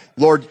sick.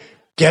 Lord,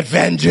 get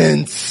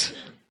vengeance.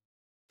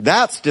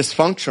 That's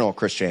dysfunctional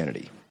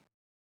Christianity.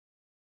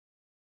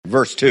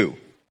 Verse 2.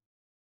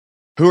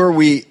 Who are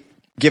we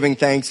giving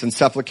thanks and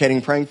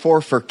supplicating, praying for?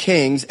 For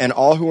kings and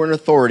all who are in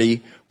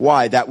authority.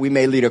 Why? That we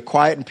may lead a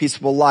quiet and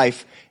peaceable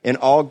life in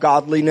all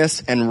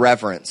godliness and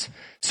reverence.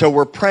 So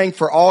we're praying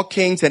for all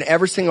kings and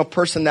every single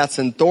person that's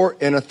in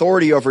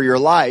authority over your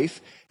life,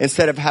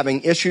 instead of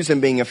having issues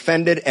and being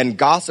offended and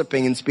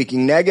gossiping and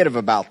speaking negative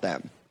about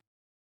them.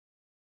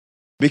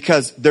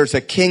 Because there's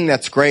a king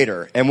that's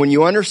greater. And when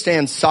you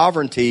understand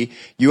sovereignty,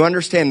 you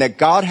understand that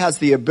God has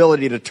the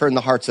ability to turn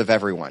the hearts of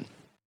everyone.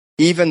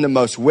 Even the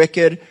most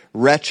wicked,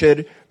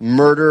 wretched,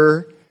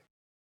 murderer,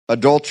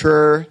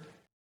 adulterer,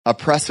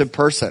 oppressive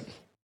person.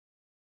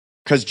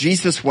 Because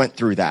Jesus went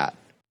through that.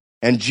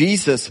 And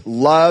Jesus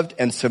loved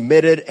and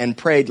submitted and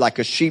prayed like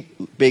a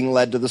sheep being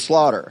led to the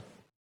slaughter.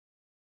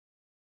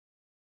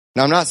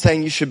 Now, I'm not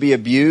saying you should be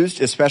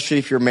abused, especially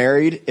if you're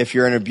married. If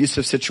you're in an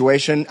abusive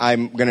situation,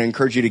 I'm going to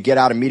encourage you to get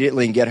out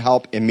immediately and get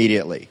help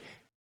immediately.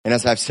 And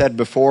as I've said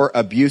before,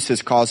 abuse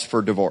is cause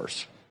for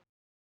divorce.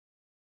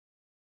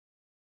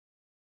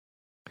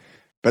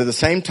 But at the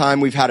same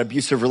time, we've had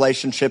abusive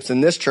relationships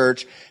in this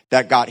church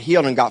that got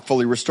healed and got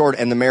fully restored,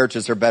 and the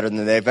marriages are better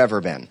than they've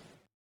ever been.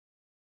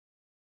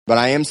 But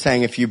I am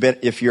saying if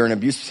you're in an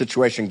abusive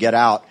situation, get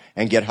out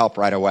and get help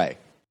right away.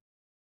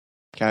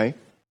 Okay?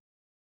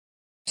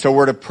 So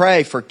we're to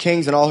pray for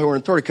kings and all who are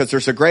in authority because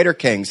there's a greater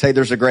king. Say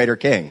there's a greater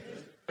king.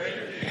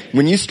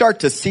 When you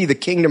start to see the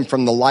kingdom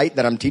from the light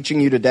that I'm teaching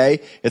you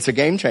today, it's a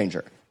game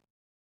changer.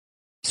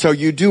 So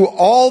you do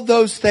all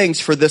those things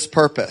for this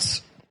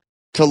purpose,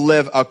 to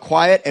live a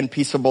quiet and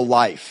peaceable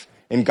life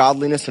in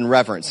godliness and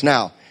reverence.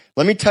 Now,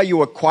 let me tell you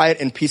what quiet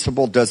and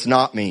peaceable does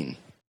not mean.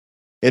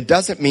 It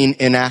doesn't mean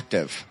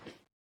inactive.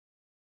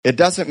 It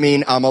doesn't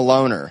mean I'm a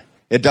loner.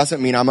 It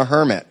doesn't mean I'm a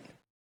hermit.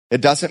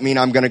 It doesn't mean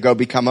I'm going to go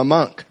become a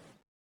monk.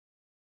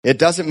 It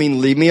doesn't mean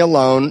leave me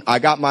alone. I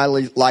got my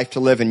life to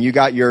live and you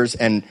got yours,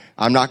 and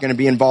I'm not going to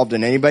be involved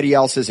in anybody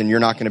else's and you're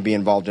not going to be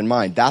involved in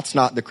mine. That's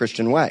not the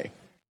Christian way.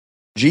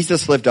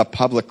 Jesus lived a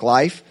public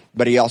life,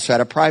 but he also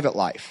had a private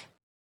life.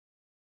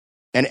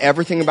 And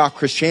everything about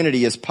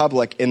Christianity is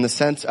public in the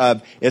sense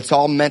of it's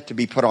all meant to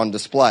be put on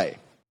display.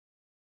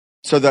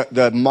 So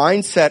the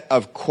mindset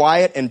of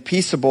quiet and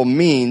peaceable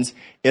means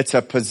it's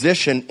a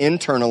position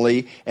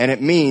internally, and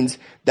it means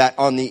that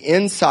on the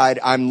inside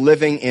I'm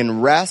living in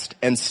rest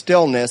and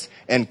stillness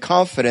and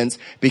confidence,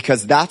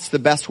 because that's the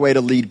best way to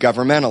lead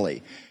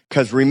governmentally.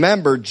 Because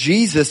remember,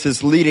 Jesus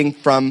is leading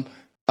from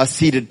a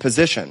seated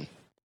position.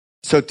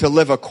 So to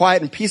live a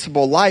quiet and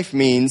peaceable life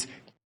means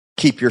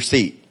keep your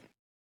seat.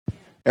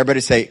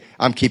 Everybody say,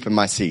 I'm keeping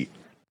my seat.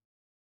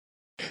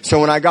 So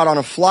when I got on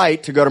a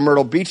flight to go to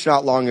Myrtle Beach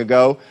not long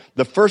ago,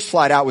 the first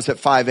flight out was at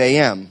 5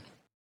 a.m.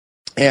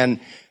 And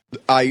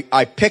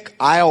I pick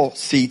aisle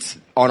seats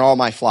on all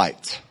my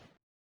flights.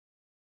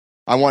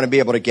 I want to be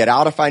able to get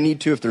out if I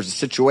need to, if there's a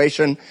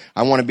situation.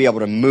 I want to be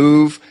able to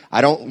move.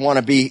 I don't want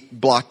to be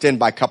blocked in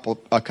by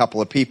a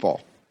couple of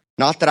people.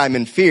 Not that I'm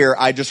in fear.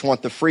 I just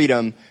want the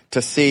freedom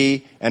to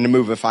see and to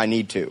move if I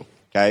need to.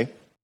 Okay?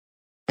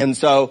 And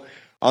so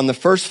on the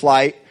first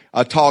flight,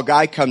 a tall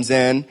guy comes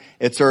in.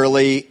 It's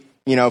early,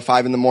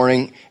 5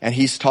 a.m, and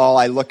he's tall.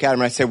 I look at him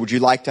and I say, would you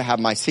like to have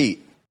my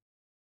seat?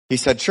 He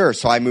said, sure.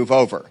 So I move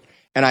over.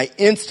 And I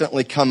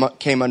instantly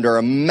came under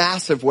a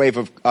massive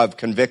wave of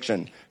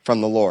conviction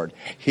from the Lord.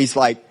 He's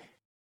like,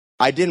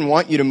 I didn't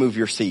want you to move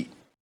your seat.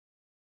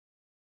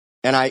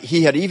 And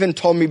he had even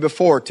told me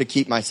before to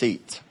keep my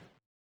seats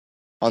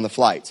on the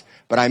flights.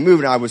 But I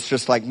moved and I was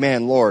just like,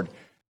 man, Lord,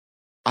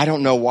 I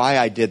don't know why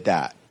I did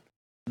that.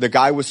 The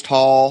guy was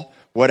tall,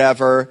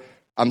 whatever.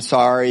 I'm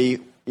sorry,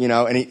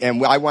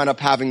 and I wound up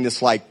having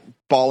this like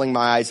bawling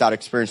my eyes out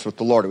experience with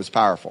the Lord. It was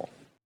powerful.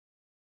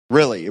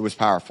 Really, it was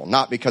powerful.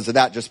 Not because of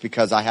that, just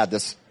because I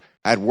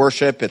had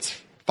worship. It's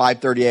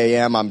 5:30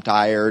 a.m. I'm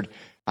tired.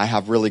 I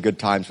have really good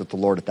times with the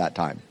Lord at that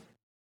time.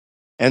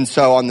 And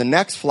so on the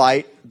next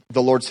flight,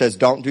 the Lord says,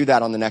 don't do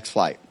that on the next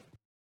flight.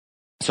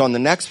 So on the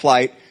next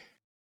flight,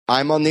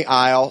 I'm on the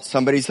aisle,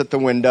 somebody's at the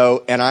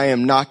window, and I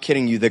am not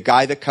kidding you. The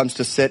guy that comes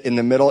to sit in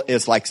the middle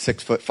is like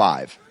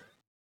 6'5".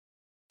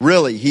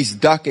 Really, he's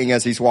ducking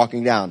as he's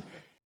walking down.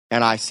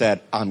 And I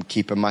said, I'm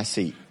keeping my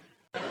seat.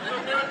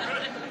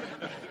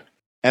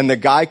 And the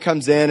guy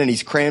comes in and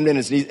he's crammed in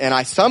his knees. And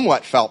I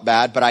somewhat felt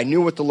bad, but I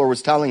knew what the Lord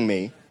was telling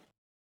me.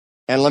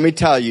 And let me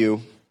tell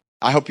you,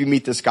 I hope you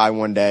meet this guy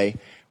one day.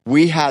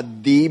 We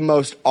had the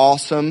most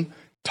awesome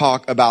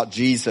talk about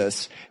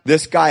Jesus.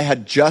 This guy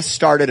had just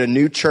started a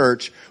new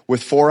church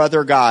with 4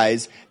 other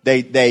guys.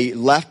 They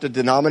left a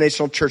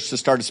denominational church to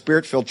start a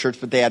Spirit-filled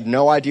church, but they had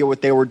no idea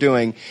what they were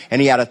doing.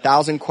 And he had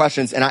 1,000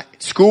 questions. And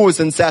school was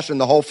in session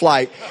the whole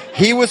flight.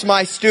 He was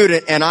my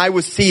student, and I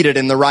was seated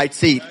in the right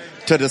seat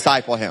to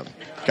disciple him.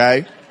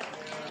 Okay?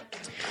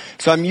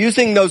 So I'm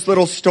using those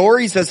little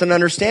stories as an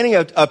understanding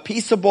of a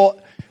peaceable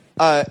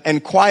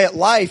and quiet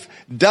life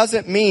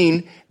doesn't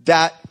mean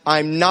that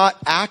I'm not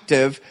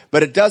active,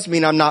 but it does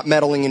mean I'm not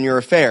meddling in your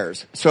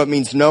affairs. So it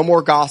means no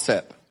more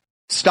gossip.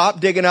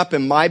 Stop digging up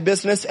in my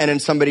business and in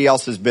somebody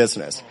else's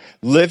business.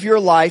 Live your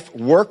life,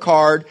 work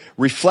hard,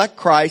 reflect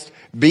Christ,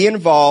 be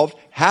involved,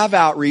 have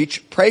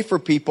outreach, pray for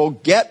people,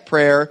 get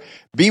prayer,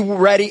 be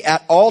ready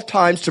at all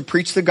times to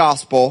preach the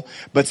gospel,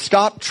 but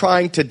stop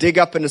trying to dig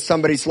up into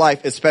somebody's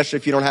life, especially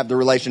if you don't have the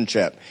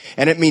relationship.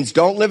 And it means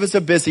don't live as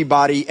a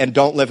busybody and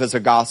don't live as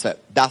a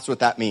gossip. That's what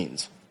that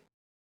means.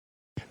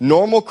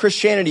 Normal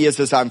Christianity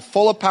is I'm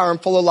full of power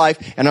and full of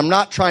life, and I'm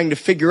not trying to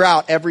figure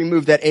out every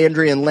move that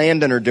Andrea and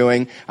Landon are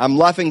doing. I'm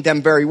loving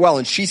them very well,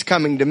 and she's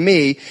coming to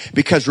me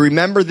because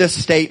remember this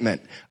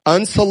statement: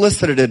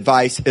 unsolicited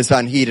advice is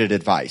unheeded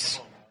advice.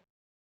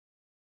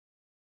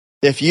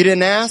 If you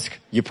didn't ask,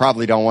 you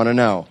probably don't want to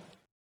know.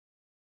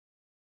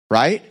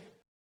 Right?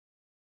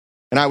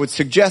 And I would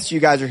suggest you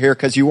guys are here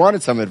because you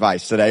wanted some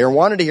advice today or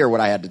wanted to hear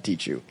what I had to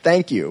teach you.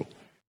 Thank you.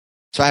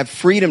 So I have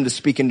freedom to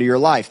speak into your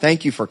life.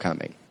 Thank you for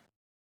coming.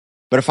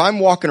 But if I'm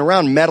walking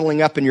around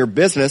meddling up in your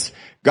business,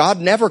 God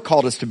never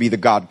called us to be the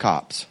God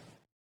cops.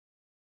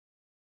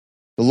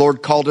 The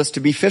Lord called us to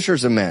be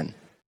fishers of men,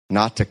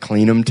 not to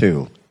clean them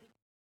too.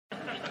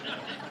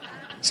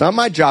 It's not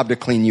my job to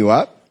clean you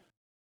up.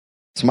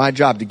 It's my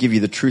job to give you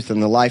the truth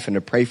and the life and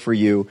to pray for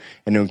you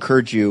and to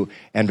encourage you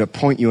and to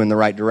point you in the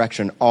right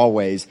direction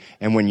always.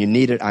 And when you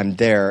need it, I'm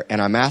there.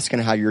 And I'm asking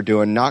how you're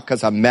doing, not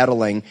because I'm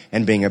meddling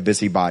and being a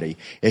busybody.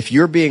 If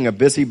you're being a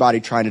busybody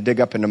trying to dig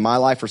up into my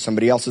life or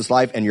somebody else's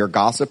life and you're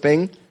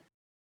gossiping,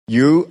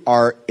 you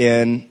are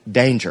in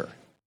danger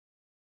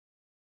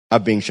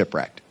of being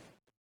shipwrecked.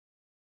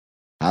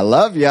 I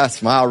love you.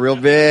 Smile real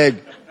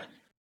big.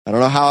 I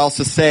don't know how else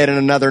to say it in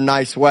another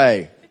nice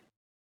way.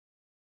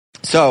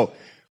 So,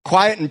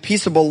 quiet and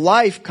peaceable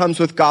life comes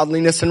with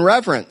godliness and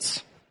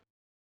reverence.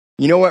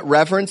 You know what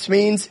reverence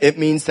means? It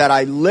means that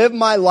I live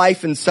my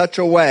life in such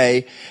a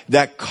way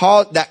that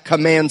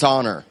commands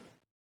honor.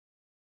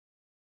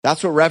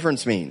 That's what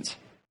reverence means.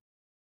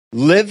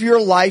 Live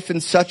your life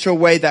in such a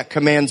way that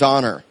commands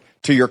honor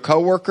to your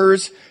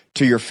coworkers,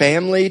 to your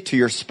family, to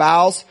your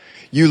spouse.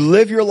 You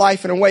live your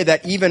life in a way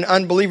that even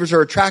unbelievers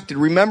are attracted.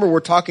 Remember, we're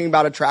talking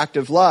about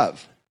attractive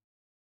love.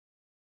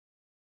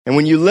 And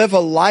when you live a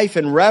life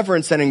in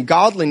reverence and in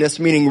godliness,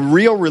 meaning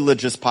real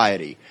religious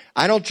piety,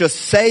 I don't just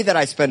say that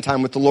I spend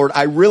time with the Lord,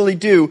 I really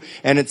do,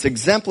 and it's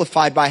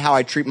exemplified by how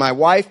I treat my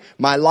wife,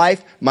 my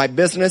life, my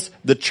business,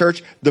 the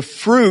church. The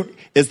fruit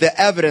is the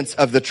evidence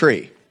of the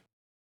tree.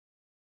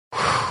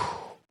 Whew.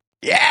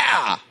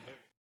 Yeah!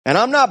 And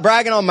I'm not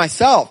bragging on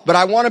myself, but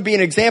I want to be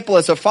an example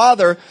as a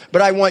father,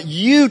 but I want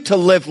you to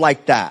live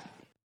like that.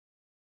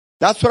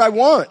 That's what I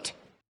want.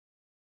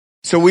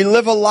 So we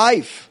live a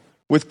life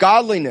with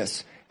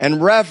godliness and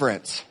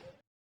reverence.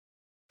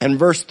 And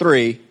verse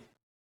 3,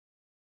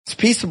 it's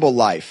peaceable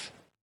life.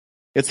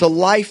 It's a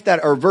life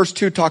that, or verse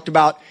 2 talked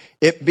about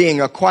it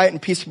being a quiet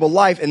and peaceable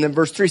life. And then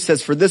verse 3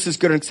 says, for this is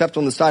good and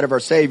acceptable in the sight of our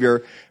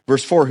Savior.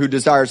 Verse 4, who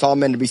desires all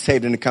men to be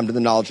saved and to come to the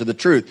knowledge of the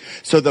truth.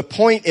 So the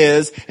point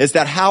is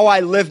that how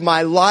I live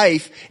my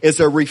life is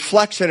a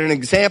reflection, an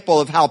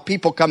example of how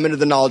people come into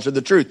the knowledge of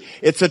the truth.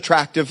 It's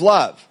attractive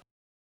love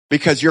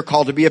because you're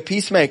called to be a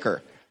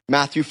peacemaker.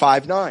 Matthew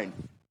 5:9.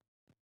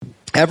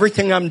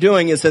 Everything I'm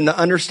doing is in the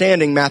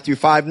understanding, Matthew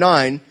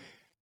 5:9,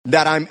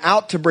 that I'm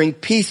out to bring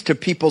peace to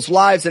people's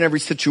lives in every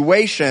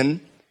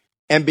situation.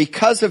 And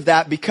because of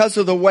that, because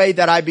of the way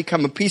that I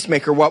become a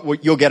peacemaker,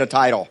 you'll get a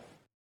title.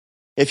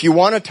 If you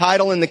want a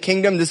title in the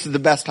kingdom, this is the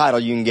best title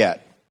you can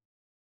get.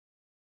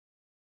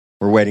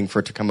 We're waiting for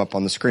it to come up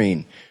on the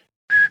screen.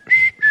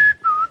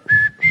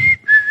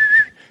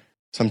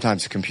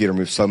 Sometimes the computer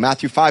moves slow.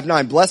 Matthew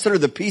 5:9, blessed are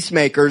the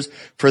peacemakers,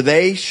 for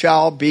they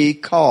shall be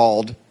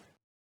called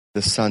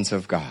the sons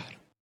of God.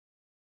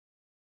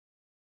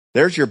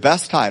 There's your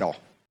best title.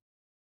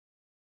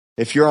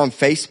 If you're on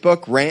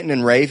Facebook ranting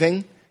and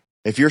raving,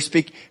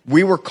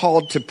 we were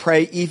called to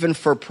pray even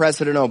for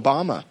President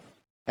Obama.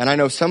 And I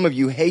know some of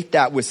you hate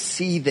that with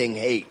seething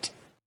hate.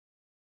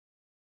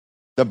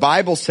 The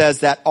Bible says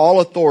that all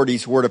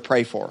authorities we're to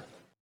pray for.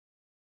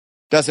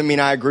 Doesn't mean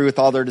I agree with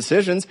all their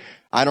decisions.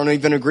 I don't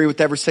even agree with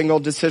every single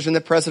decision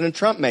that President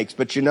Trump makes.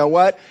 But you know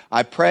what?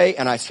 I pray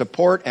and I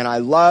support and I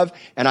love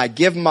and I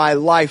give my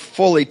life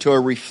fully to a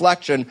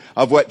reflection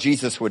of what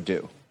Jesus would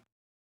do.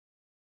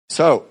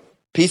 So,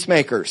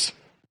 peacemakers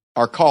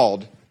are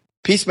called.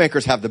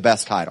 Peacemakers have the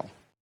best title.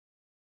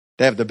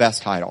 They have the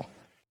best title.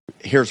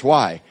 Here's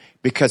why.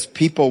 Because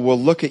people will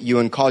look at you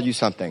and call you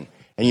something.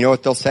 And you know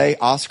what they'll say?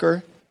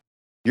 Oscar,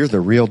 you're the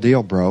real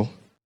deal, bro.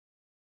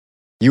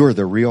 You are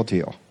the real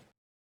deal.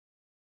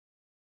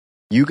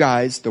 You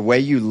guys, the way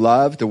you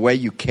love, the way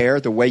you care,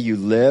 the way you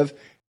live,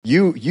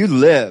 you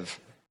live.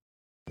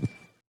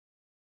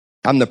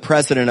 I'm the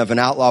president of an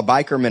outlaw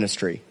biker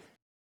ministry.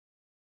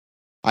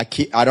 I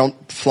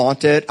don't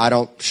flaunt it. I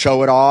don't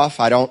show it off.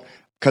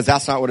 Because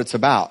that's not what it's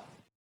about.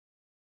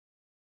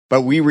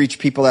 But we reach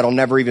people that'll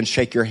never even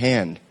shake your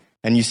hand.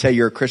 And you say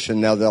you're a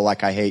Christian, they're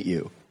like, I hate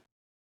you.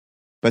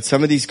 But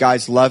some of these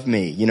guys love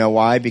me. You know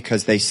why?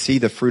 Because they see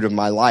the fruit of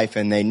my life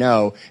and they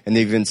know, and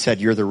they've even said,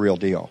 you're the real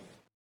deal.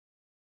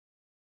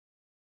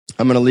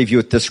 I'm going to leave you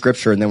with this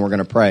scripture and then we're going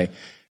to pray.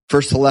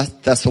 1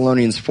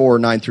 Thessalonians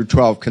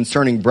 4:9-12,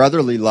 concerning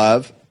brotherly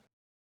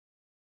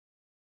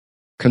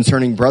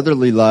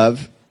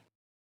love,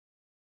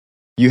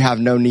 you have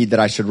no need that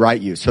I should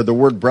write you. So the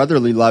word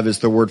brotherly love is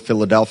the word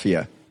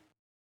Philadelphia.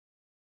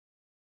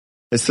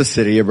 It's the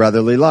city of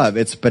brotherly love.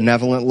 It's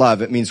benevolent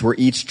love. It means we're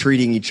each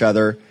treating each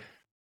other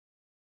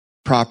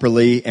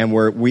properly and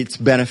it's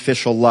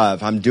beneficial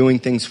love. I'm doing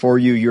things for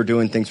you, you're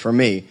doing things for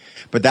me.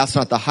 But that's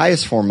not the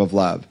highest form of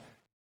love.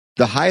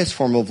 The highest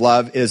form of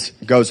love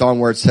goes on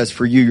where it says,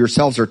 for you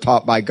yourselves are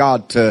taught by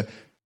God to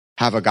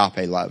have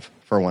agape love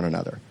for one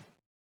another.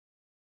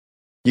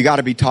 You got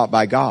to be taught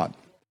by God.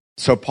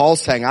 So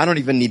Paul's saying, I don't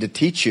even need to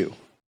teach you.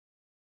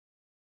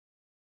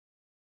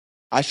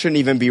 I shouldn't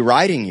even be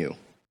writing you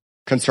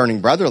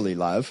concerning brotherly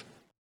love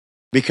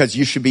because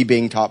you should be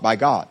being taught by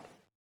God.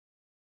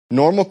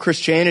 Normal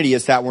Christianity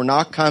is that we're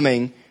not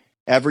coming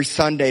every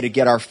Sunday to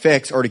get our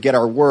fix or to get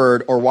our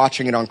word or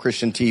watching it on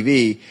Christian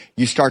TV.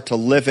 You start to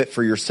live it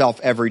for yourself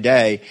every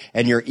day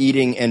and you're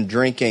eating and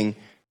drinking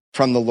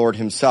from the Lord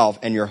himself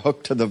and you're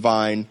hooked to the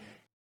vine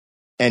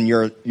and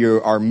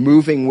you are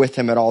moving with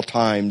him at all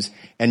times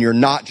and you're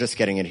not just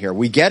getting it here.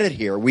 We get it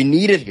here. We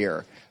need it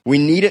here. We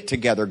need it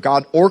together.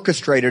 God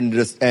orchestrated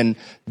and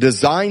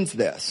designs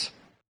this.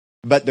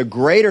 But the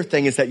greater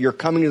thing is that you're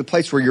coming to the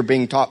place where you're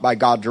being taught by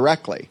God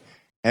directly.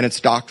 And it's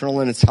doctrinal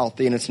and it's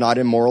healthy and it's not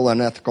immoral,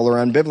 unethical, or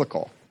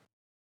unbiblical.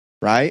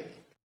 Right?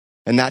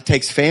 And that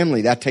takes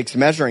family. That takes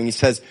measuring. He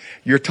says,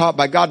 you're taught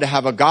by God to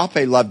have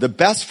agape love. The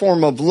best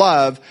form of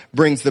love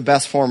brings the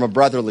best form of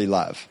brotherly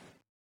love.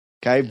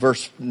 Okay,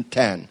 verse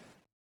 10.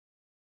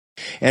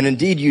 And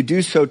indeed you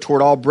do so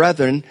toward all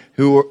brethren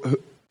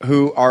who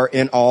are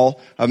in all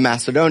of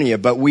Macedonia.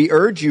 But we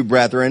urge you,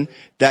 brethren,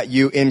 that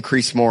you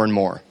increase more and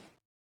more.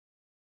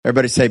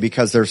 Everybody say,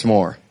 because there's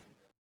more.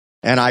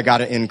 And I got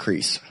to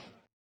increase.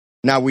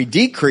 Now we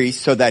decrease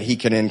so that he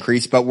can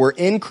increase, but we're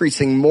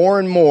increasing more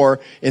and more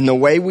in the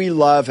way we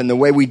love and the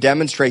way we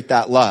demonstrate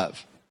that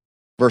love.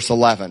 Verse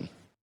 11.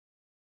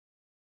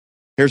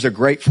 Here's a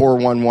great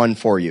 411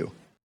 for you.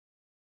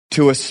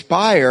 To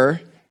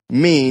aspire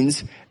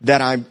means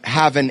that I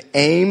have an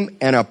aim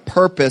and a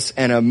purpose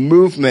and a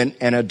movement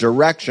and a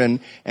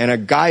direction and a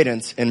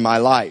guidance in my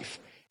life.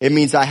 It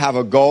means I have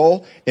a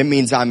goal. It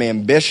means I'm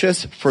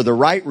ambitious for the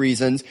right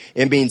reasons.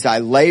 It means I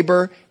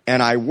labor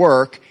and I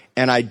work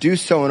and I do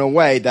so in a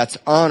way that's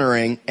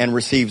honoring and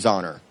receives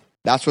honor.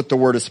 That's what the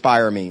word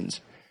aspire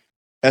means.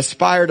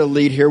 Aspire to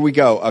lead, here we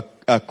go,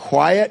 a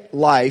quiet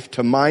life,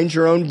 to mind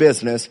your own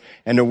business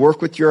and to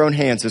work with your own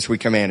hands as we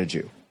commanded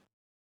you.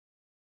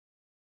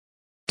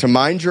 To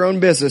mind your own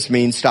business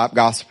means stop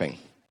gossiping.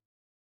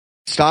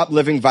 Stop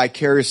living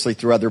vicariously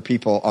through other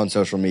people on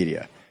social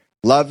media.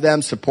 Love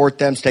them, support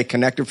them, stay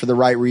connected for the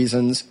right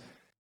reasons.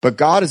 But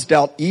God has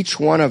dealt each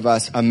one of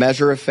us a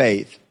measure of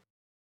faith.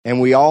 And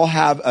we all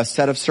have a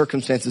set of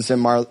circumstances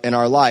in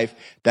our life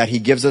that he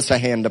gives us a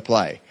hand to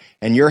play.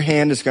 And your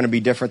hand is going to be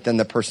different than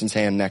the person's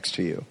hand next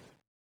to you.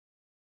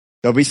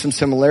 There'll be some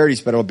similarities,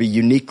 but it'll be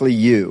uniquely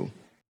you.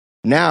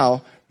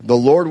 Now, the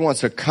Lord wants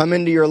to come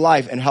into your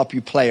life and help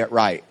you play it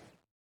right.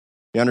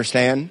 You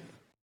understand?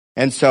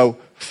 And so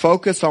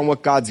focus on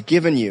what God's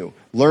given you.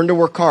 Learn to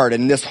work hard.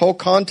 And this whole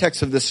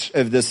context of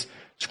this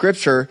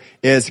scripture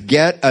is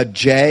get a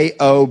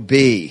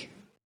J-O-B.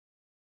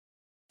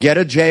 Get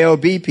a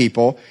J-O-B,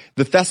 people.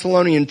 The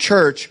Thessalonian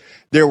church,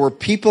 there were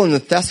people in the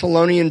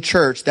Thessalonian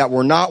church that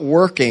were not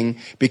working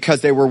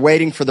because they were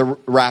waiting for the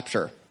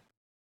rapture.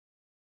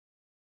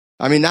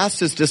 I mean,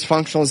 that's as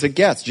dysfunctional as it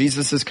gets.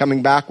 Jesus is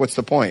coming back. What's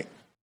the point?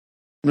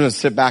 I'm going to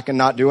sit back and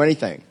not do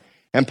anything.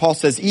 And Paul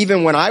says,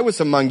 even when I was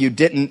among you,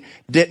 didn't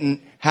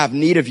have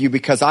need of you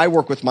because I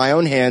work with my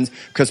own hands,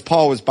 because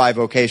Paul was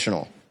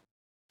bivocational.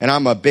 And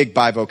I'm a big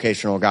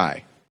bivocational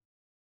guy.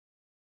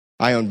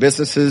 I own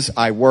businesses.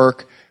 I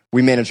work.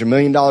 We manage $1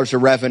 million of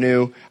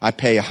revenue. I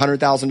pay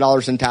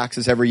 $100,000 in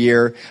taxes every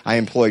year. I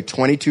employ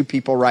 22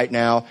 people right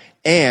now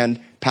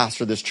and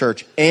pastor this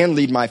church and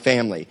lead my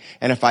family.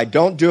 And if I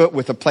don't do it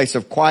with a place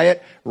of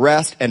quiet,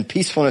 rest, and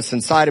peacefulness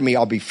inside of me,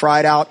 I'll be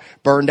fried out,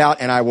 burned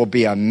out, and I will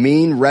be a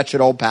mean, wretched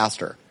old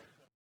pastor.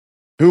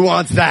 Who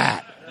wants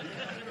that?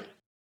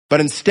 But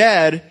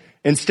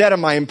instead of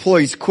my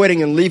employees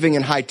quitting and leaving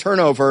in high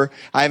turnover,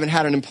 I haven't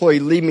had an employee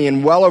leave me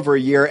in well over a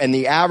year, and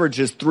the average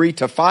is 3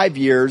 to 5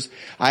 years.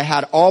 I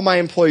had all my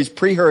employees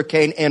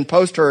pre-hurricane and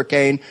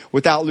post-hurricane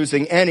without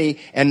losing any,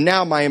 and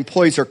now my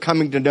employees are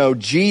coming to know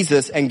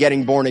Jesus and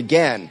getting born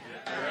again.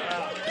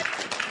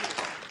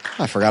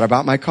 I forgot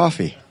about my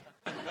coffee.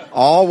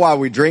 All while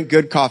we drink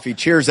good coffee.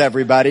 Cheers,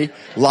 everybody.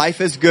 Life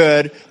is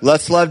good.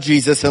 Let's love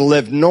Jesus and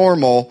live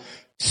normal,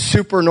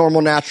 super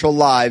normal, natural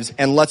lives,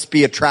 and let's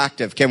be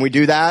attractive. Can we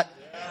do that?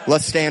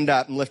 Let's stand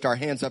up and lift our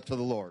hands up to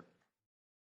the Lord.